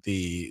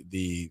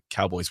the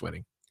Cowboys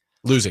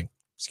losing?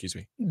 Excuse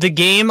me. The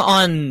game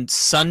on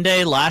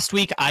Sunday last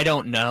week, I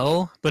don't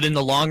know, but in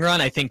the long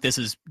run, I think this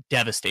is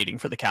devastating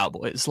for the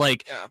Cowboys.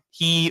 Like,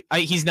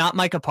 he's not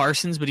Micah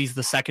Parsons, but he's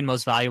the second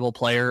most valuable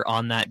player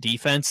on that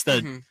defense.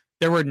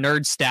 There were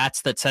nerd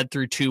stats that said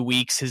through 2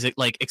 weeks his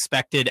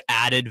expected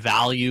added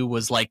value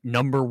was like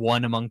number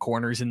 1 among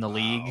corners in the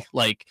league.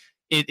 Like,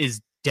 it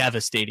is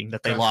devastating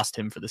that they lost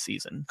him for the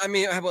season. I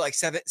mean, how about like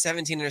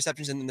 17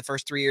 interceptions in the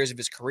first 3 years of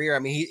his career? I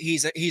mean,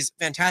 he's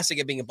fantastic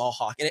at being a ball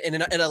hawk, and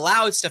it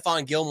allowed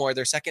Stephon Gilmore,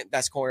 their second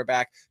best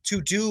cornerback,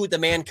 to do the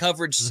man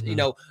coverage.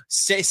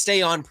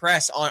 Stay on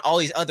press on all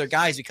these other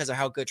guys because of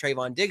how good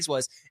Trayvon Diggs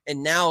was,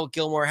 and now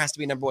Gilmore has to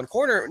be number 1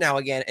 corner now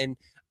again, and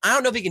I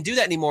don't know if he can do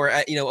that anymore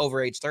at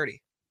over age 30.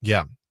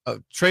 Yeah.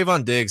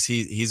 Trayvon Diggs,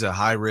 he's a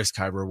high risk,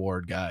 high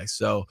reward guy.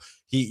 So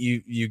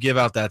you give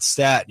out that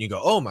stat and you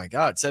go, oh my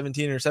God,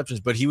 17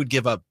 interceptions, but he would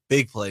give up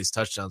big plays,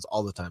 touchdowns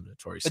all the time.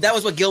 Notorious. But that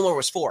was what Gilmore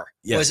was for.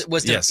 Yes.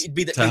 Was to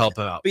help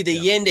him out. Be the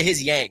yin to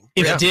his yang.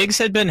 If Diggs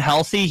had been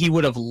healthy, he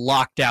would have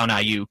locked down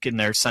Ayuk in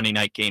their Sunday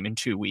night game in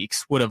 2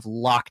 weeks. Would have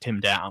locked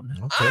him down.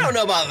 Okay. I don't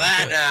know about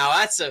that now.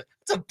 That's a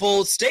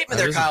bold statement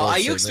there, Kyle.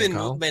 Ayuk's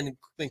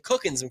been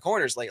cooking some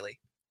corners lately.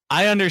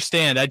 I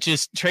understand.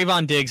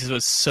 Trayvon Diggs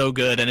was so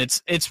good, and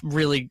it's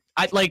really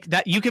like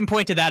that. You can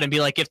point to that and be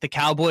like, if the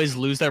Cowboys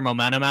lose their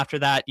momentum after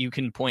that, you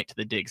can point to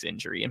the Diggs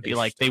injury and be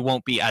like, they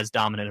won't be as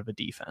dominant of a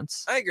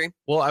defense. I agree.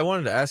 Well, I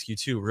wanted to ask you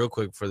too, real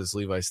quick, for this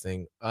Levi's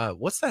thing.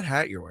 What's that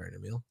hat you're wearing,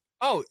 Emil?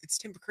 Oh, it's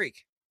Timber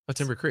Creek. Oh,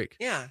 Timber Creek.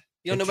 Yeah.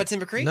 You don't know about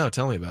Timber Creek? No,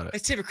 tell me about it.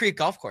 It's Timber Creek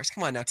Golf Course.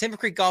 Come on now. Timber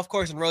Creek Golf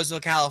Course in Roseville,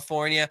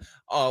 California.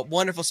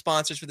 Wonderful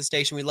sponsors for the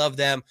station. We love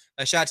them.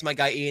 Shout out to my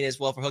guy Ian as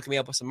well for hooking me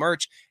up with some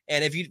merch.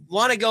 And if you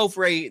want to go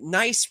for a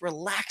nice,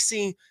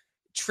 relaxing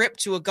trip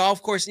to a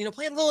golf course,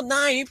 play a little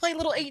 9, you play a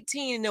little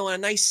 18, on a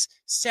nice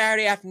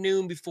Saturday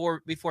afternoon before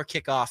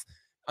kickoff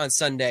on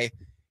Sunday,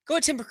 go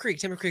to Timber Creek,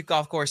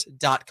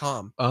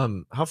 timbercreekgolfcourse.com.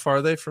 How far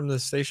are they from the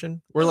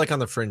station? We're like on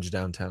the fringe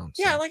downtown.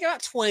 So. Yeah, like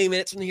about 20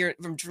 minutes from here,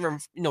 from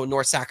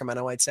North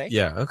Sacramento, I'd say.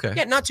 Yeah, okay.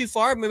 Yeah, not too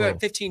far, maybe about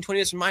 15, 20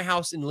 minutes from my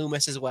house in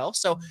Loomis as well.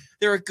 So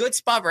they're a good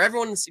spot for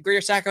everyone in the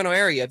greater Sacramento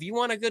area. If you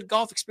want a good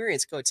golf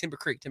experience, go to Timber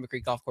Creek,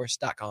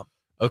 timbercreekgolfcourse.com.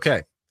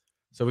 Okay,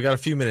 so we got a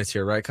few minutes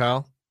here, right,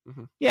 Kyle?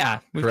 Mm-hmm. Yeah,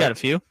 we've got a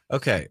few.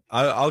 Okay,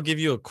 I'll give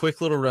you a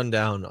quick little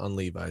rundown on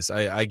Levi's.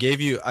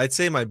 I'd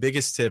say my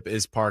biggest tip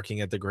is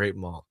parking at the Great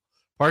Mall.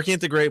 Parking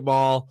at the Great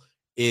Mall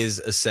is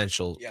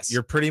essential. Yes.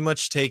 You're pretty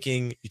much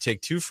you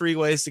take 2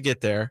 freeways to get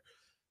there.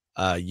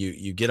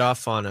 You get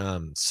off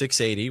on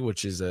 680,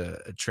 which is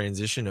a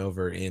transition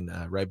over in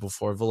right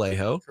before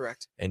Vallejo.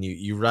 Correct. And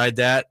you ride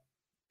that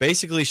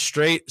basically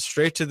straight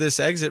to this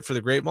exit for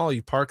the Great Mall.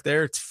 You park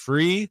there. It's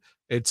free.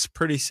 It's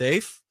pretty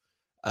safe.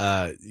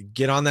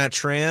 Get on that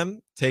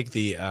tram, take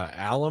the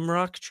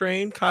Alumrock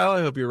train. Kyle,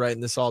 I hope you're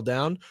writing this all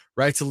down.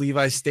 Right to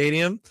Levi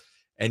Stadium,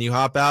 and you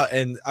hop out.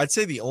 And I'd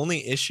say the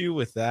only issue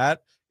with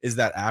that is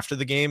that after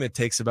the game, it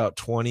takes about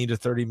 20 to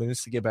 30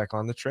 minutes to get back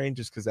on the train,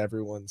 just because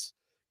everyone's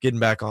getting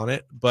back on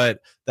it. But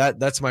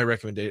that's my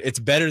recommendation. It's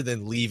better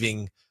than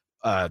leaving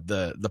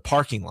the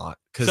parking lot.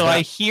 So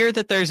I hear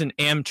that there's an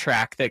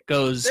Amtrak that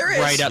goes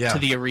right up to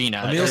the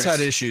arena. Emil's had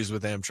issues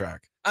with Amtrak.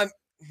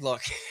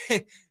 Look,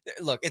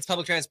 it's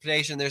public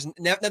transportation. There's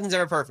nothing's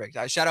ever perfect.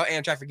 Shout out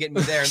Amtrak for getting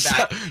me there and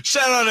back.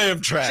 Shout out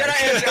Amtrak. Shout out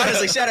Amtrak.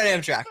 Honestly, shout out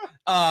Amtrak.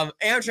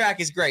 Amtrak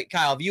is great.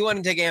 Kyle, if you want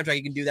to take Amtrak,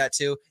 you can do that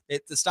too.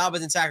 The stop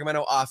is in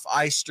Sacramento off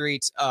I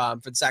Street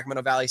for the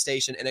Sacramento Valley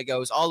Station, and it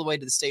goes all the way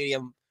to the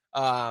stadium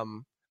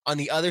on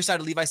the other side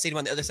of Levi Stadium,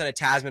 on the other side of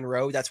Tasman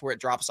Road. That's where it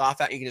drops off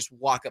at. You can just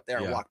walk up there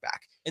and walk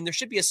back. And there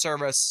should be a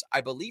service,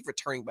 I believe,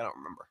 returning, but I don't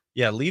remember.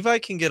 Yeah, Levi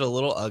can get a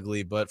little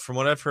ugly, but from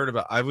what I've heard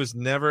about, I was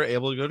never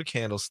able to go to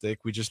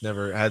Candlestick. We just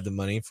never had the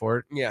money for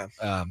it. Yeah.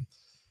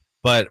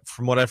 But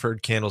from what I've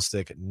heard,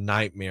 Candlestick,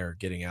 nightmare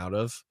getting out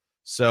of.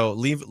 So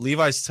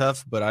Levi's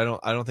tough, but I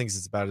don't think it's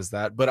as bad as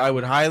that. But I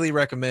would highly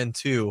recommend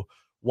too,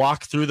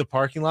 walk through the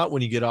parking lot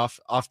when you get off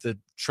the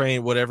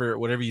train,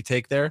 whatever you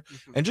take there,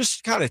 and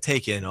just kind of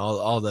take in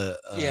all the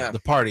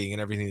partying and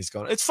everything that's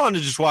going on. It's fun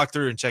to just walk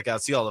through and check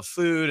out, see all the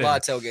food. A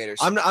lot of tailgaters.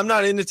 I'm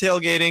not into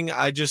tailgating.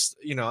 I just,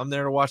 I'm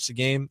there to watch the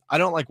game. I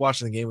don't like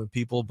watching the game with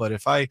people, but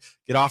if I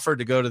get offered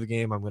to go to the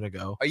game, I'm going to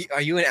go.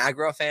 Are you an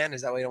aggro fan?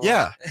 Is that what you want?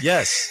 Yeah.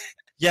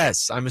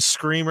 Yes. I'm a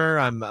screamer.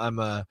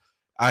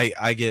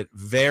 I get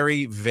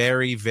very,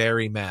 very,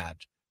 very mad,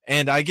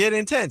 and I get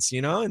intense,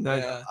 and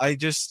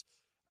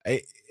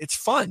it's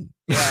fun.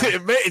 Yeah.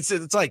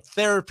 It's like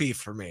therapy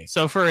for me.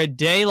 So for a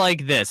day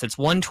like this, it's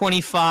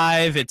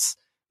 125. It's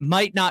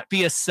might not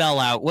be a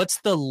sellout.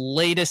 What's the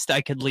latest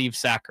I could leave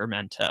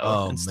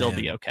Sacramento and still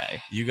be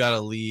okay? You got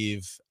to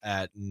leave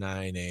at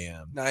 9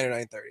 a.m. 9 or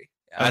 9:30.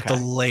 Yeah. At the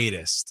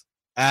latest.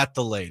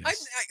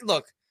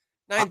 Look,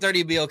 9:30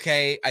 would be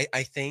okay.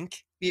 I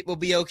think it will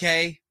be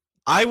okay.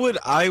 I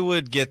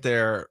would get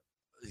there.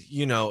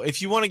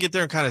 If you want to get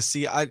there and kind of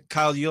see,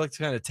 Kyle, you like to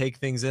kind of take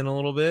things in a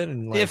little bit,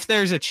 and if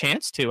there's a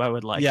chance to, I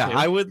would like. Yeah, to.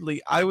 I would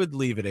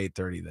leave at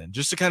 8:30 then,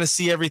 just to kind of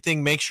see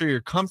everything, make sure you're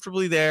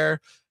comfortably there.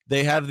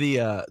 They have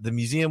the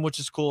museum, which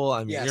is cool.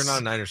 I mean, You're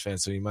not a Niners fan,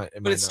 so you might,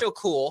 but it's still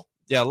cool.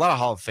 Yeah, a lot of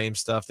Hall of Fame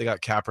stuff. They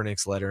got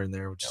Kaepernick's letter in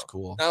there, which is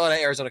cool. Not a lot of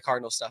Arizona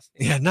Cardinals stuff.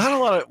 Yeah, not a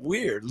lot of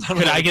weird.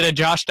 Could I get a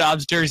Josh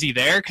Dobbs jersey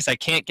there? Because I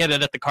can't get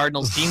it at the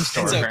Cardinals team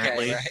store. It's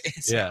apparently. Okay,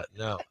 right? Yeah,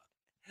 no.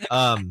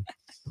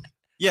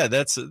 Yeah,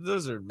 those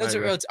are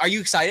real. Are you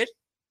excited?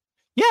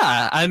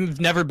 Yeah, I've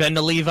never been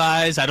to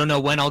Levi's. I don't know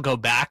when I'll go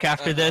back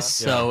after this,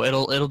 so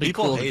it'll be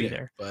People cool hate to be it,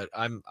 there. But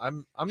I'm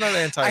not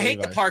anti. I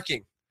hate the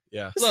parking.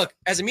 Yeah. Look,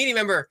 as a media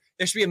member,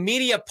 there should be a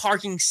media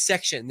parking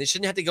section. They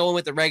shouldn't have to go in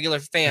with the regular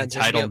fans.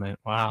 Entitlement.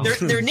 Wow.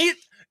 They're neat.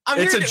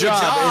 It's a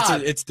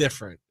job. It's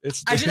different.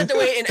 I shouldn't have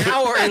to wait an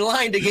hour in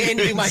line to get in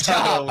to do my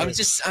job. I'm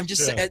just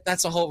saying,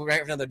 that's a whole right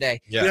for another day.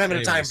 Yeah, we don't have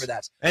enough time for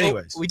that.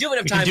 Anyways, we do have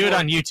enough time. Do it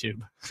on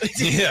YouTube.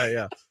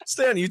 yeah.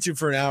 Stay on YouTube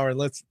for an hour and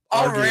let's.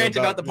 I'll rant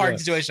about the parking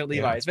situation at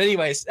Levi's. But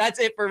anyways, that's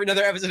it for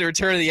another episode of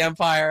Return of the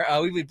Empire.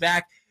 We'll be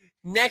back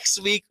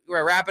next week.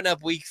 We're wrapping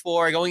up week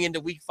 4, going into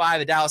week 5,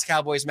 the Dallas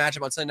Cowboys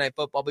matchup on Sunday Night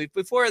Football. But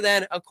before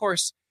then, of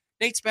course,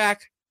 Nate's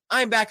back.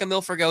 I'm back,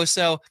 Amil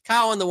Fergoso.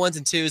 Kyle on the 1s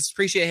and 2s.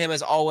 Appreciate him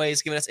as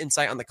always, giving us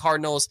insight on the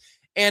Cardinals.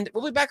 And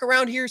we'll be back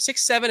around here 6,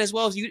 7, as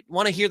well as you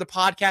want to hear the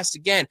podcast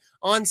again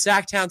on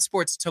Sacktown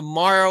Sports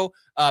tomorrow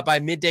by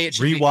midday. It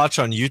should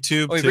rewatch on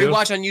YouTube too.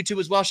 Rewatch on YouTube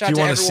as well. Shout out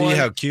to everyone. If you want to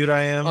see how cute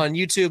I am on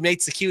YouTube,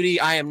 Nate's the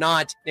cutie. I am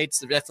not. Nate's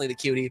definitely the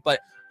cutie.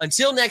 But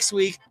until next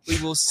week, we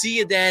will see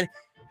you then.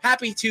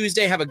 Happy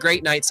Tuesday. Have a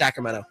great night,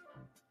 Sacramento.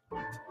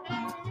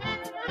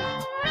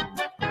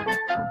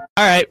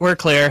 All right, we're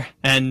clear,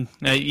 and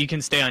you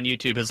can stay on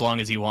YouTube as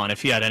long as you want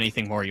if you had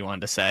anything more you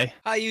wanted to say.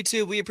 Hi,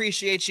 YouTube. We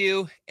appreciate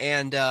you,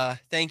 and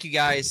thank you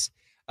guys.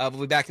 We'll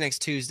be back next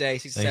Tuesday,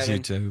 6 Thanks,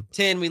 7. YouTube.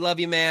 10, we love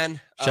you, man.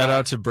 Shout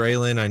out to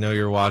Braylon. I know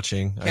you're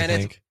watching.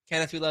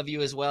 Kenneth, we love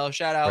you as well.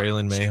 Shout out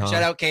Braylon Mahon.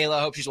 Shout out Kayla.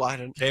 I hope she's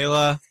watching.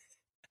 Kayla,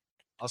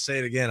 I'll say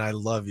it again. I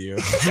love you.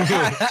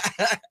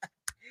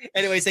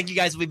 Anyways, thank you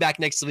guys. We'll be back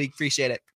next week. Appreciate it.